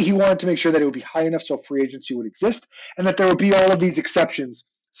three, he wanted to make sure that it would be high enough so free agency would exist, and that there would be all of these exceptions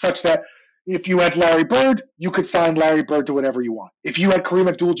such that if you had Larry Bird, you could sign Larry Bird to whatever you want. If you had Kareem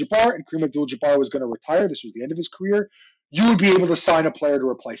Abdul-Jabbar and Kareem Abdul-Jabbar was going to retire, this was the end of his career, you would be able to sign a player to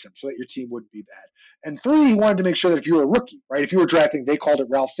replace him so that your team wouldn't be bad. And three, he wanted to make sure that if you were a rookie, right, if you were drafting, they called it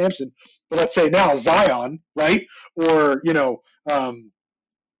Ralph Sampson, but let's say now Zion, right, or,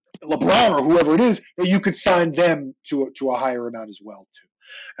 LeBron or whoever it is, that you could sign them to a higher amount as well too.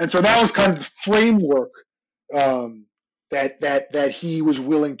 And so that was kind of the framework that he was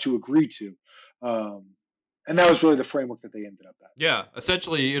willing to agree to. And that was really the framework that they ended up at. Yeah,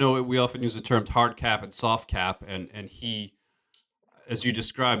 essentially, we often use the terms hard cap and soft cap, and he, as you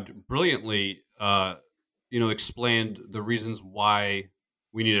described brilliantly, explained the reasons why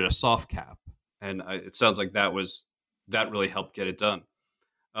we needed a soft cap, and it sounds like that really helped get it done.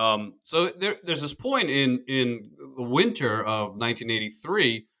 So there's this point in the winter of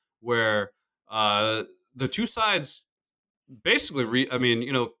 1983 where the two sides basically,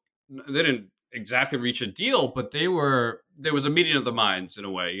 they didn't exactly reach a deal, but there was a meeting of the minds in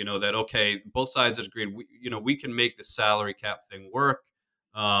a way, that, okay, both sides had agreed, we can make the salary cap thing work.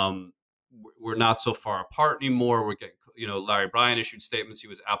 We're not so far apart anymore. We're getting, Larry Bryant issued statements. He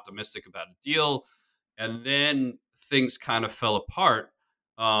was optimistic about a deal. And then things kind of fell apart.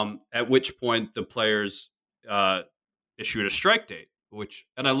 At which point the players issued a strike date,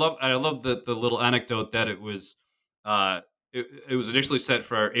 and I love the little anecdote that it was initially set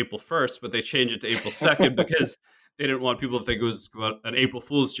for April 1st, but they changed it to April 2nd because they didn't want people to think it was about an April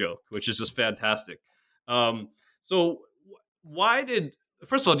Fool's joke, which is just fantastic. So why did,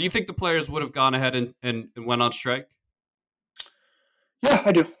 first of all, do you think the players would have gone ahead and went on strike? Yeah,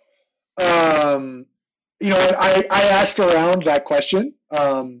 I do. I asked around that question.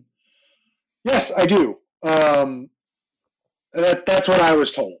 Yes, I do. That's what I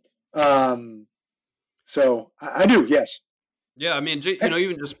was told. So I do, yes. Yeah, I mean,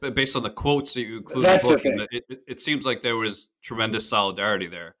 even just based on the quotes that you include That's in the the book, thing. it seems like there was tremendous solidarity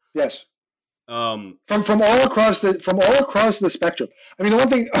there. Yes. Um, From all across the spectrum. I mean, the one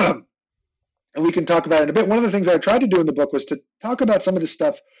thing, and we can talk about it in a bit. One of the things I tried to do in the book was to talk about some of this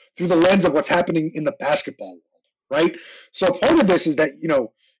stuff through the lens of what's happening in the basketball world, right? So part of this is that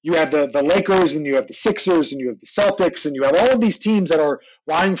you have the Lakers and you have the Sixers and you have the Celtics and you have all of these teams that are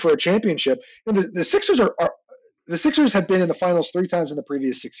vying for a championship. The Sixers have been in the finals 3 times in the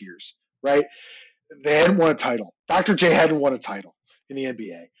previous 6 years, right? They hadn't won a title. Dr. J hadn't won a title in the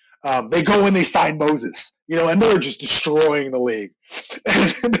NBA. They go and they sign Moses, and they're just destroying the league.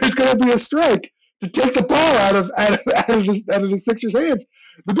 And there's going to be a strike to take the ball out of the Sixers' hands.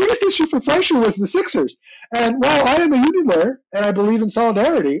 The biggest issue for Fleischer was the Sixers. And while I am a union lawyer and I believe in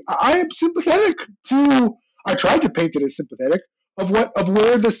solidarity, I am sympathetic to. I tried to paint it as sympathetic of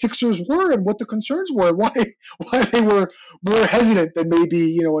where the Sixers were and what the concerns were, why they were more hesitant than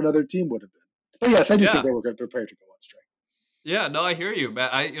maybe another team would have been. But yes, I do think they were prepared to go on strike. Yeah, no, I hear you.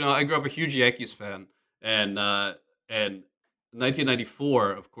 I grew up a huge Yankees fan, and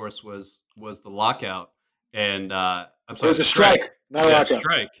 1994, of course, was the lockout, and I'm sorry, it was a strike, not a lockout.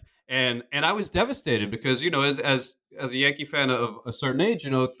 Strike, and I was devastated because as a Yankee fan of a certain age,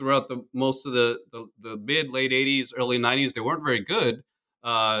 throughout most of the mid late '80s, early '90s, they weren't very good,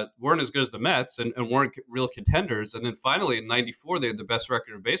 weren't as good as the Mets, and weren't real contenders, and then finally in '94 they had the best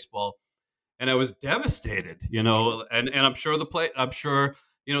record in baseball. And I was devastated, and I'm sure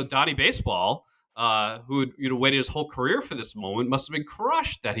Donnie Baseball, who had waited his whole career for this moment, must have been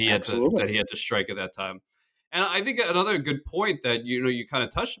crushed that he had to strike at that time. And I think another good point that you kind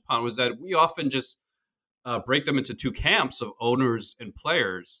of touched upon was that we often just break them into 2 camps of owners and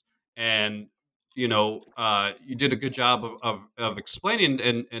players, and you did a good job of explaining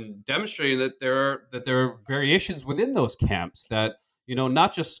and demonstrating that there are variations within those camps that.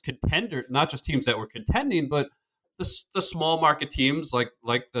 Not just teams that were contending, but the small market teams like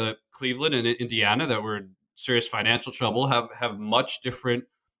the Cleveland and Indiana that were in serious financial trouble have much different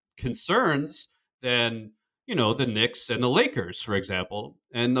concerns than the Knicks and the Lakers, for example.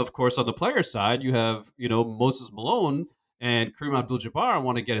 And of course, on the player side, you have Moses Malone and Kareem Abdul-Jabbar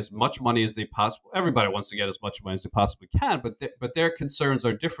want to get as much money as they possibly. Everybody wants to get as much money as they possibly can, but their concerns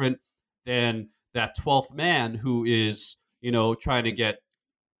are different than that 12th man who is. Trying to get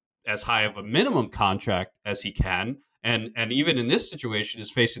as high of a minimum contract as he can, and even in this situation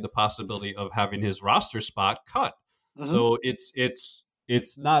is facing the possibility of having his roster spot cut. Mm-hmm. So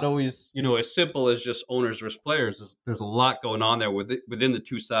it's not always as simple as just owners versus players. There's a lot going on there within the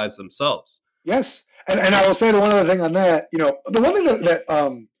 2 sides themselves. Yes, and I will say the one other thing on that. The one thing that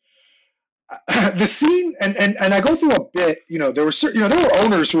the scene, and I go through a bit, there were certain, there were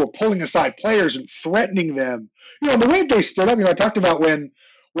owners who were pulling aside players and threatening them. The way they stood up, I talked about when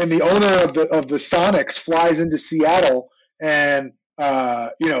the owner of the Sonics flies into Seattle and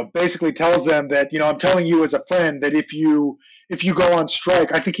basically tells them that, I'm telling you as a friend that if you go on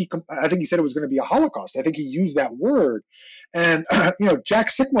strike, I think he said it was going to be a Holocaust. I think he used that word. And Jack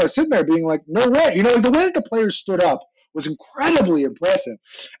Sikma is sitting there being like, no way. The way that the players stood up was incredibly impressive.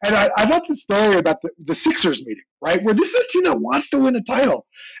 And I love the story about the Sixers meeting, right? Where this is a team that wants to win a title.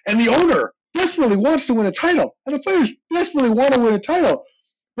 And the owner desperately wants to win a title. And the players desperately want to win a title.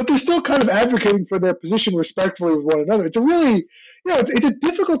 But they're still kind of advocating for their position respectfully with one another. It's a really, it's a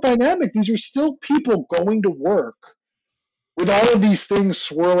difficult dynamic. These are still people going to work with all of these things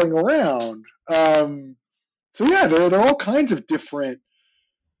swirling around. So yeah, there are all kinds of different,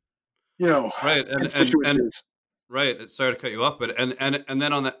 right, constituencies. Right. Sorry to cut you off, but and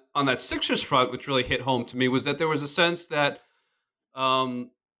then on that Sixers front, which really hit home to me was that there was a sense that, and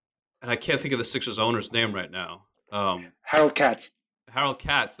I can't think of the Sixers owner's name right now. Harold Katz.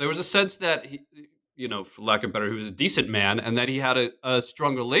 There was a sense that he, for lack of better, he was a decent man, and that he had a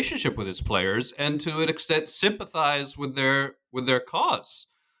strong relationship with his players, and to an extent sympathize with their cause,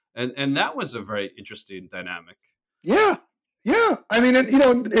 and that was a very interesting dynamic. Yeah. Yeah, I mean,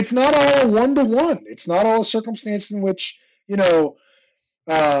 it's not all 1-to-1. It's not all a circumstance in which, so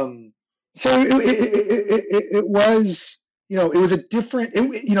it was, it was a different,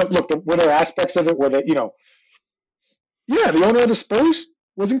 look, were there aspects of it where the owner of the Spurs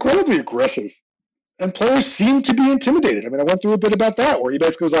was incredibly aggressive players seem to be intimidated. I mean, I went through a bit about that where he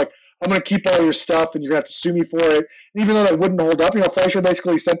basically was like, I'm going to keep all your stuff and you're going to have to sue me for it. And even though that wouldn't hold up, Fleischer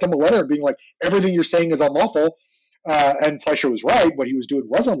basically sent him a letter being like, everything you're saying is unlawful. And Fleischer was right. What he was doing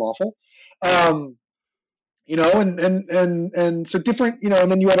was unlawful. And so different,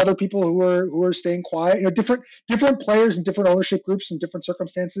 and then you had other people who were staying quiet. Different players and different ownership groups and different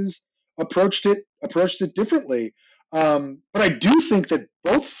circumstances approached it differently. But I do think that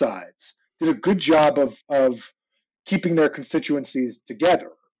both sides did a good job of keeping their constituencies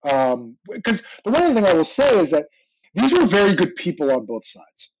together. Because the one thing I will say is that these were very good people on both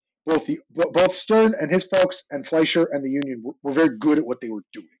sides. Both Stern and his folks and Fleischer and the union were very good at what they were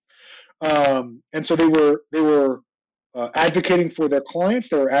doing. And so they were advocating for their clients,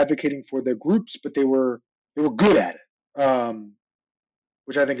 they were advocating for their groups, but they were good at it,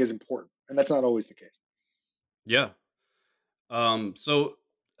 which I think is important, and that's not always the case. Yeah. So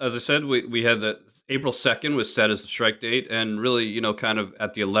as I said, we had that April 2nd was set as the strike date, and really, kind of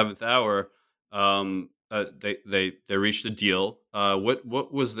at the 11th hour, they reached a deal.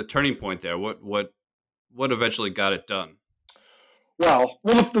 What was the turning point there? What eventually got it done? Well,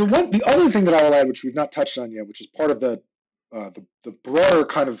 the other thing that I will add, which we've not touched on yet, which is part of the broader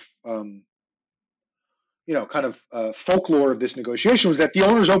kind of folklore of this negotiation, was that the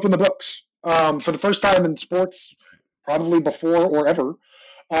owners opened the books for the first time in sports, probably before or ever.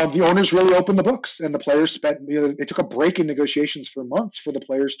 The owners really opened the books, and the players they took a break in negotiations for months for the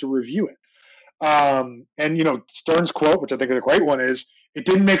players to review it. And Stern's quote, which I think is a great one, is, "It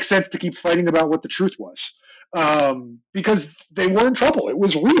didn't make sense to keep fighting about what the truth was." Because they were in trouble. It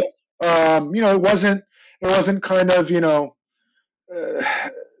was real. It wasn't kind of,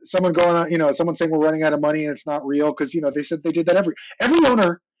 someone going on, someone saying we're running out of money and it's not real, because, they said they did that every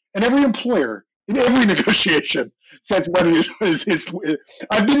owner and every employer in every negotiation says money is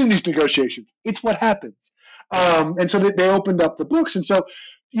I've been in these negotiations. It's what happens. And so they opened up the books. And so,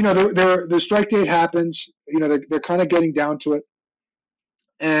 the strike date happens, they're kind of getting down to it.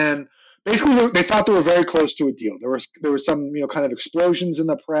 And basically, they thought they were very close to a deal. There was some, kind of explosions in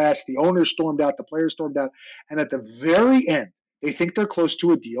the press. The owners stormed out, the players stormed out, and at the very end, they think they're close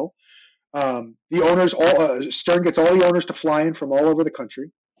to a deal. The owners, Stern gets all the owners to fly in from all over the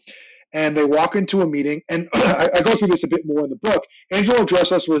country, and they walk into a meeting. And I go through this a bit more in the book. Angelo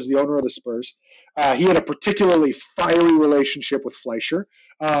Dressel was the owner of the Spurs. He had a particularly fiery relationship with Fleischer.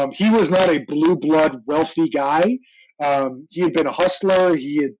 He was not a blue blood wealthy guy. He had been a hustler.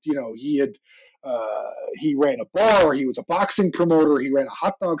 He ran a bar. He was a boxing promoter. He ran a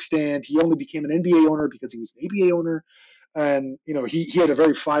hot dog stand. He only became an NBA owner because he was an ABA owner. And, he had a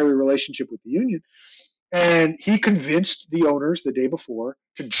very fiery relationship with the union. And he convinced the owners the day before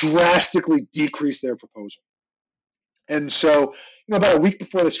to drastically decrease their proposal. And so, about a week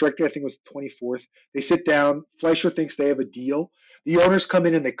before the strike date, I think it was the 24th, they sit down. Fleischer thinks they have a deal. The owners come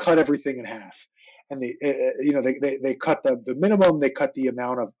in and they cut everything in half. And they cut the minimum, they cut the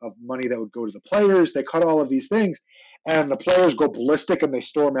amount of money that would go to the players, they cut all of these things, and the players go ballistic and they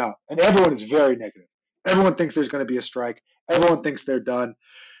storm out. And everyone is very negative. Everyone thinks there's going to be a strike. Everyone thinks they're done.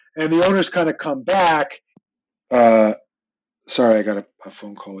 And the owners kind of come back. Sorry, I got a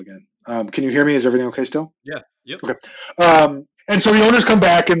phone call again. Can you hear me? Is everything okay still? Yeah. Yep. Okay. And so the owners come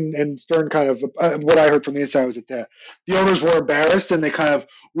back, and Stern kind of, what I heard from the inside was that the owners were embarrassed, and they kind of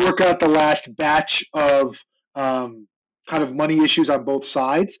work out the last batch of kind of money issues on both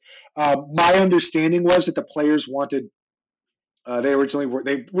sides. My understanding was that the players wanted, they originally were at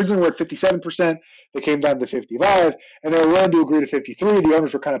 57%. They came down to 55, and they were willing to agree to 53. The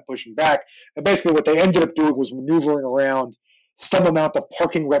owners were kind of pushing back, and basically what they ended up doing was maneuvering around some amount of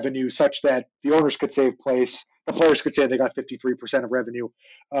parking revenue such that the owners could save place. The players could say they got 53% of revenue,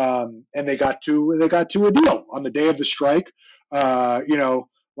 and they got to a deal on the day of the strike. Larry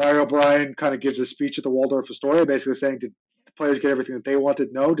O'Brien kind of gives a speech at the Waldorf Astoria, basically saying, "Did the players get everything that they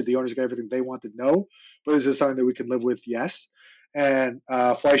wanted? No. Did the owners get everything they wanted? No. But is this something that we can live with? Yes." And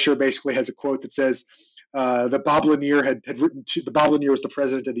Fleischer basically has a quote that says that Bob Lanier had written. Bob Lanier was the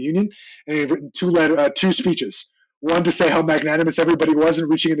president of the union, and he had written two speeches. One to say how magnanimous everybody was in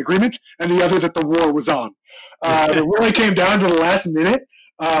reaching an agreement, and the other that the war was on. It really came down to the last minute.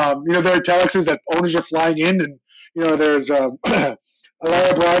 There are telexes that owners are flying in, and there's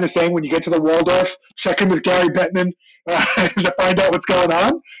Larry O'Brien is saying when you get to the Waldorf, check in with Gary Bettman to find out what's going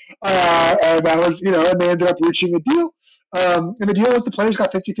on. And that was, and they ended up reaching a deal. And the deal was the players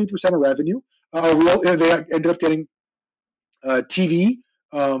got 53% of revenue. They ended up getting TV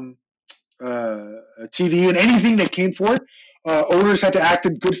and anything that came for it. Owners had to act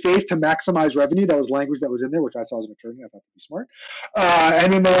in good faith to maximize revenue. That was language that was in there, which I saw as an attorney. I thought that'd be smart.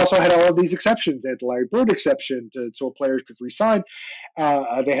 And then they also had all of these exceptions. They had the Larry Bird exception so players could re-sign.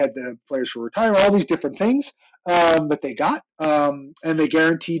 They had the players for retirement, all these different things that they got. And they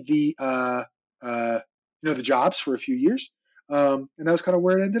guaranteed the jobs for a few years. And that was kind of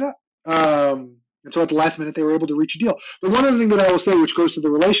where it ended up. And so at the last minute, they were able to reach a deal. But one other thing that I will say, which goes to the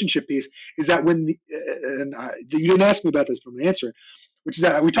relationship piece, is that you didn't ask me about this, but I'm going to answer it, which is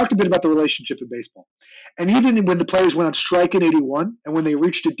that we talked a bit about the relationship in baseball. And even when the players went on strike in 81 and when they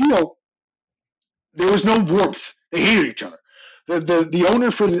reached a deal, there was no warmth. They hated each other. The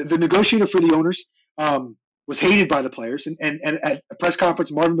owner the negotiator for the owners was hated by the players. And at a press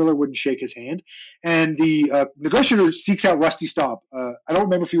conference, Marvin Miller wouldn't shake his hand. And the negotiator seeks out Rusty Staub. I don't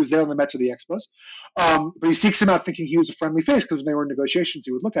remember if he was there on the Mets or the Expos, but he seeks him out thinking he was a friendly face because when they were in negotiations,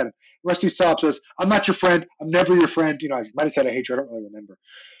 he would look at him. Rusty Staub says, "I'm not your friend. I'm never your friend." I might have said I hate you. I don't really remember.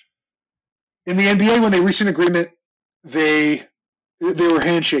 In the NBA, when they reached an agreement, they were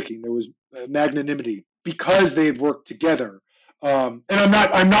handshaking. There was magnanimity because they had worked together. And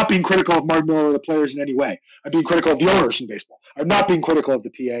I'm not being critical of Marvin Miller or the players in any way. I'm being critical of the owners in baseball. I'm not being critical of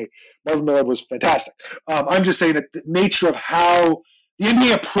the PA. Marvin Miller was fantastic. I'm just saying that the nature of how the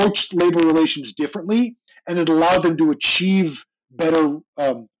NBA approached labor relations differently, and it allowed them to achieve better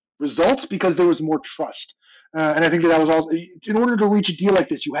results because there was more trust. And I think that was also, in order to reach a deal like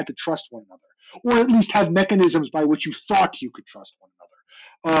this, you had to trust one another, or at least have mechanisms by which you thought you could trust one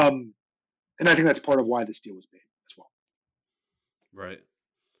another. And I think that's part of why this deal was made as well. Right.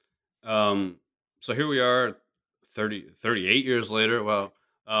 So here we are 38 years later. Well,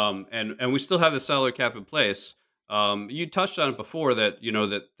 and we still have the salary cap in place. You touched on it before that,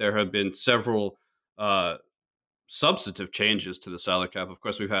 that there have been several substantive changes to the salary cap. Of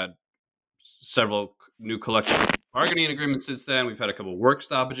course, we've had several new collective bargaining agreements since then. We've had a couple of work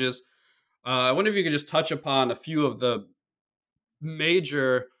stoppages. I wonder if you could just touch upon a few of the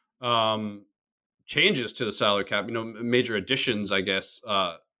major changes to the salary cap, major additions, I guess,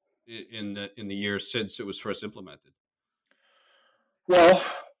 in the years since it was first implemented. Well,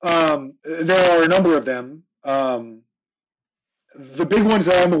 there are a number of them. The big ones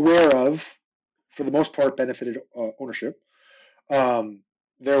that I'm aware of, for the most part, benefited ownership.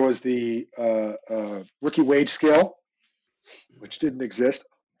 There was the rookie wage scale, which didn't exist.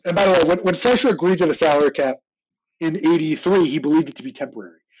 And by the way, when Fleischer agreed to the salary cap in 83, he believed it to be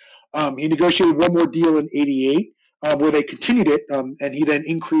temporary. He negotiated one more deal in 88 where they continued it, and he then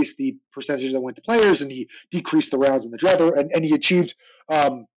increased the percentages that went to players, and he decreased the rounds in the draft, and he achieved,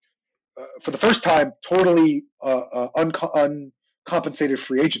 for the first time, totally uncompensated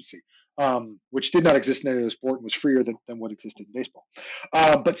free agency, which did not exist in any other sport and was freer than what existed in baseball.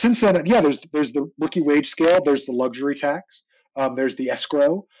 But since then, there's the rookie wage scale, there's the luxury tax, there's the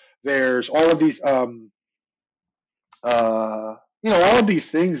escrow, there's all of these all of these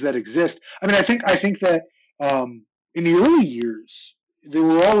things that exist. I mean, I think that in the early years, there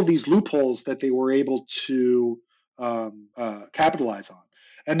were all of these loopholes that they were able to capitalize on,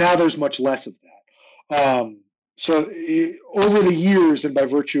 and now there's much less of that. So over the years, and by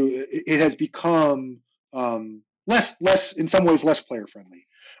virtue, it has become less, in some ways, less player friendly.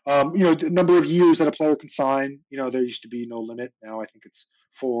 The number of years that a player can sign, there used to be no limit. Now I think it's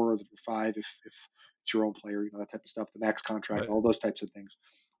 4 or 5 if it's your own player, that type of stuff, the max contract, right. All those types of things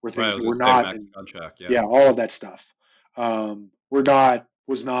were things that were not in contract. Yeah, all of that stuff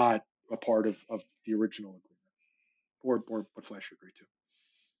was not a part of the original agreement or what Fleischer agreed to.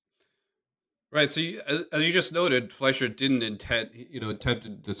 Right. So as you just noted, Fleischer didn't intend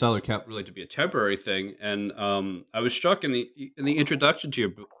the salary cap really to be a temporary thing. And I was struck in the introduction to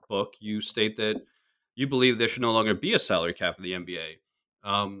your book, you state that you believe there should no longer be a salary cap in the NBA.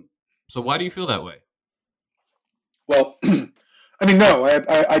 So why do you feel that way? Well, I mean, no,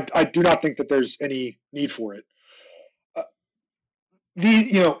 I do not think that there's any need for it.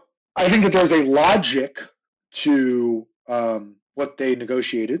 I think that there's a logic to what they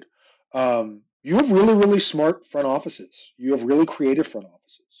negotiated. You have really, really smart front offices. You have really creative front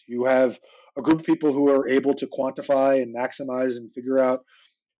offices. You have a group of people who are able to quantify and maximize and figure out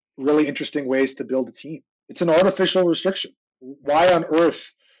really interesting ways to build a team. It's an artificial restriction. Why on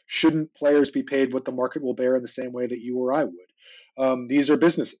earth shouldn't players be paid what the market will bear in the same way that you or I would? These are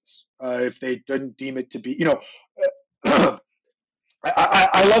businesses. If they didn't deem it to be,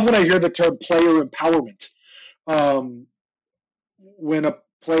 I love when I hear the term player empowerment. When a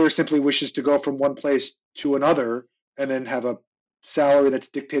player simply wishes to go from one place to another and then have a salary that's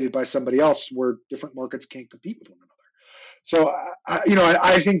dictated by somebody else where different markets can't compete with one another. So,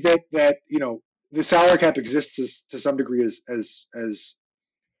 I think that the salary cap exists to some degree as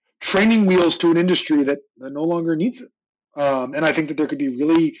training wheels to an industry that no longer needs it. And I think that there could be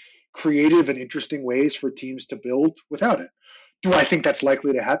really creative and interesting ways for teams to build without it. Do I think that's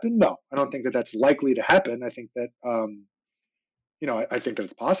likely to happen? No, I don't think that that's likely to happen. I think that, I think that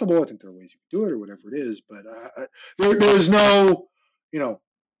it's possible. I think there are ways you can do it or whatever it is. But there's no, the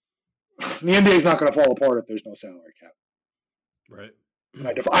NBA is not going to fall apart if there's no salary cap. Right. And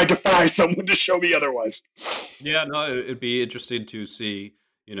I defy someone to show me otherwise. Yeah, no, it'd be interesting to see,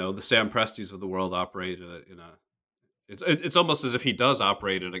 the Sam Prestis of the world operate in a. It's almost as if he does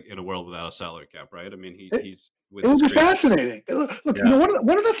operate in a world without a salary cap, right? I mean, he's. With it would be fascinating. Look, yeah.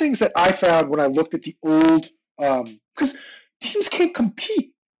 One of the things that I found when I looked at the old, because teams can't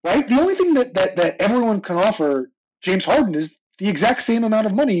compete, right? The only thing that everyone can offer James Harden is the exact same amount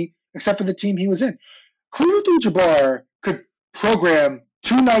of money, except for the team he was in. Kareem Abdul-Jabbar could program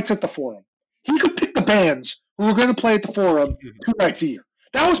 2 nights at the Forum. He could pick the bands who were going to play at the Forum 2 nights a year.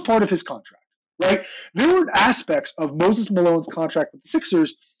 That was part of his contract, right? There were aspects of Moses Malone's contract with the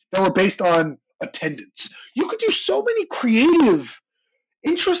Sixers that were based on attendance. You could do so many creative,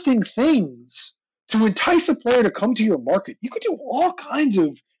 interesting things to entice a player to come to your market. You could do all kinds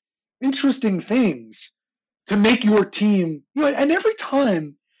of interesting things to make your team, and every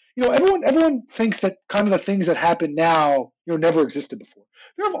time, everyone thinks that kind of the things that happen now, never existed before.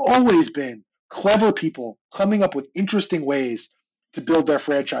 There have always been clever people coming up with interesting ways to build their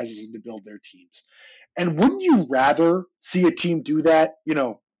franchises and to build their teams. And wouldn't you rather see a team do that,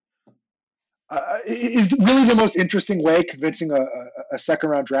 is really the most interesting way, convincing a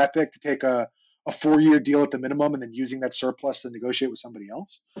second-round draft pick to take a 4-year deal at the minimum and then using that surplus to negotiate with somebody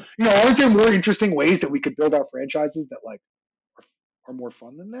else? Aren't there more interesting ways that we could build our franchises that are more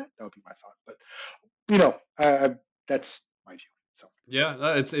fun than that? That would be my thought. But that's my view. So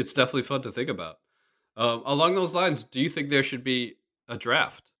yeah, it's definitely fun to think about. Along those lines, do you think there should be a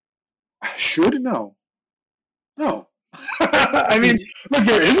draft? Should? No. I mean, look,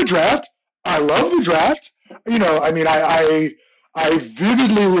 there is a draft. I love the draft. I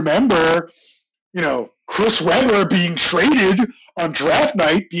vividly remember, Chris Webber being traded on draft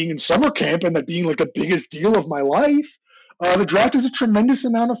night, being in summer camp, and that being like the biggest deal of my life. The draft is a tremendous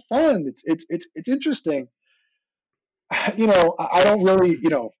amount of fun. It's interesting. I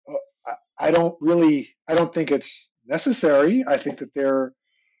don't think it's necessary. I think that there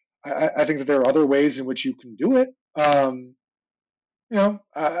are other ways in which you can do it. I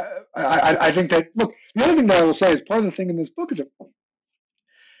think that, look, the other thing that I will say is part of the thing in this book is that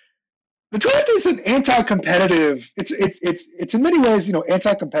the draft is an anti-competitive. It's in many ways,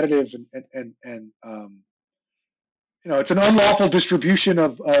 anti-competitive and it's an unlawful distribution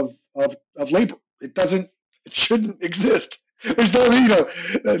of labor. It shouldn't exist. There's no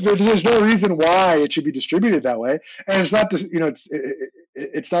reason why it should be distributed that way, and it's not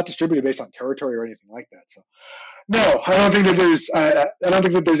it's not distributed based on territory or anything like that. So, no, I don't think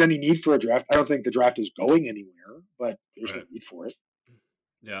that there's any need for a draft. I don't think the draft is going anywhere, but there's no need for it.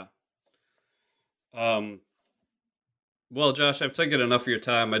 Yeah. Well, Josh, I've taken enough of your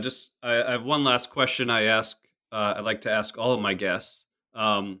time. I have one last question I'd like to ask all of my guests.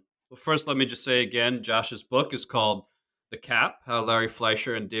 Well, first, let me just say again, Josh's book is called The Cap: How Larry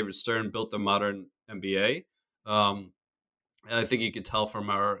Fleischer and David Stern Built the Modern NBA. And I think you could tell from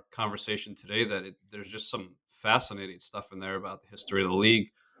our conversation today that there's just some fascinating stuff in there about the history of the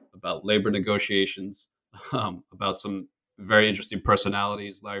league, about labor negotiations, about some very interesting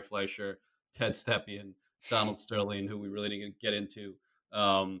personalities, Larry Fleischer, Ted Stepien, Donald Sterling, who we really didn't get into.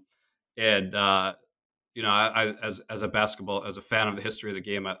 I as a fan of the history of the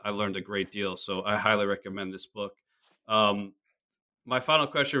game, I learned a great deal. So I highly recommend this book. My final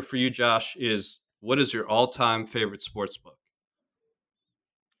question for you, Josh, is what is your all-time favorite sports book?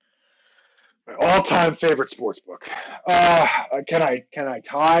 My all-time favorite sports book. Can I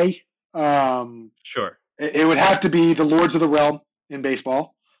tie? Sure. It would have to be The Lords of the Realm in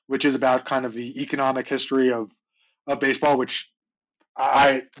baseball, which is about kind of the economic history of baseball, which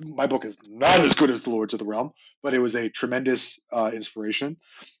my book is not as good as The Lords of the Realm, but it was a tremendous inspiration.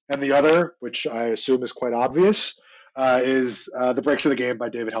 And the other, which I assume is quite obvious, is The Breaks of the Game by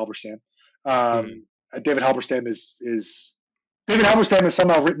David Halberstam. David Halberstam has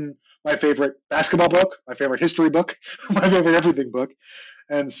somehow written my favorite basketball book, my favorite history book, my favorite everything book.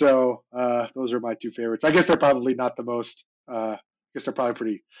 And so those are my two favorites. I guess they're probably not the most, I guess they're probably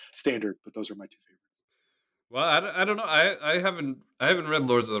pretty standard, but those are my two favorites. Well, I don't know. I haven't read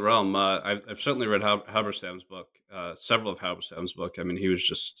Lords of the Realm. I've certainly read Halberstam's book, several of Halberstam's book. I mean, he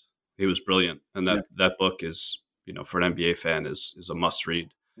was brilliant, and that book is, for an NBA fan is a must read.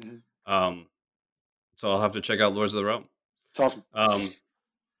 Mm-hmm. So I'll have to check out Lords of the Realm. It's awesome. All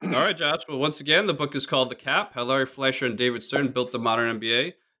right, Josh. Well, once again, the book is called The Cap, How Larry Fleischer and David Stern Built the Modern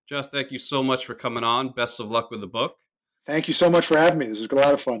NBA. Josh, thank you so much for coming on. Best of luck with the book. Thank you so much for having me. This was a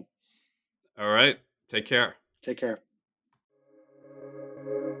lot of fun. All right. Take care. Take care.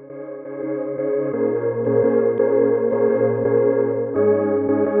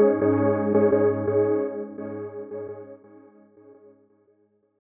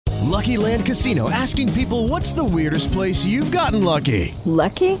 Lucky Land Casino, asking people, what's the weirdest place you've gotten lucky?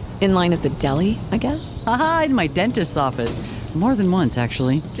 Lucky? In line at the deli, I guess? Aha, in my dentist's office. More than once,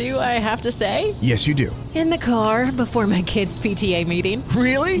 actually. Do I have to say? Yes, you do. In the car before my kids' PTA meeting.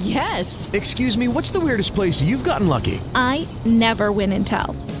 Really? Yes. Excuse me, what's the weirdest place you've gotten lucky? I never win and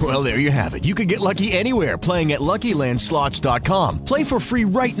tell. Well, there you have it. You can get lucky anywhere, playing at LuckyLandSlots.com. Play for free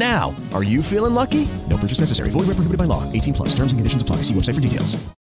right now. Are you feeling lucky? No purchase necessary. Void where prohibited by law. 18 plus. Terms and conditions apply. See website for details.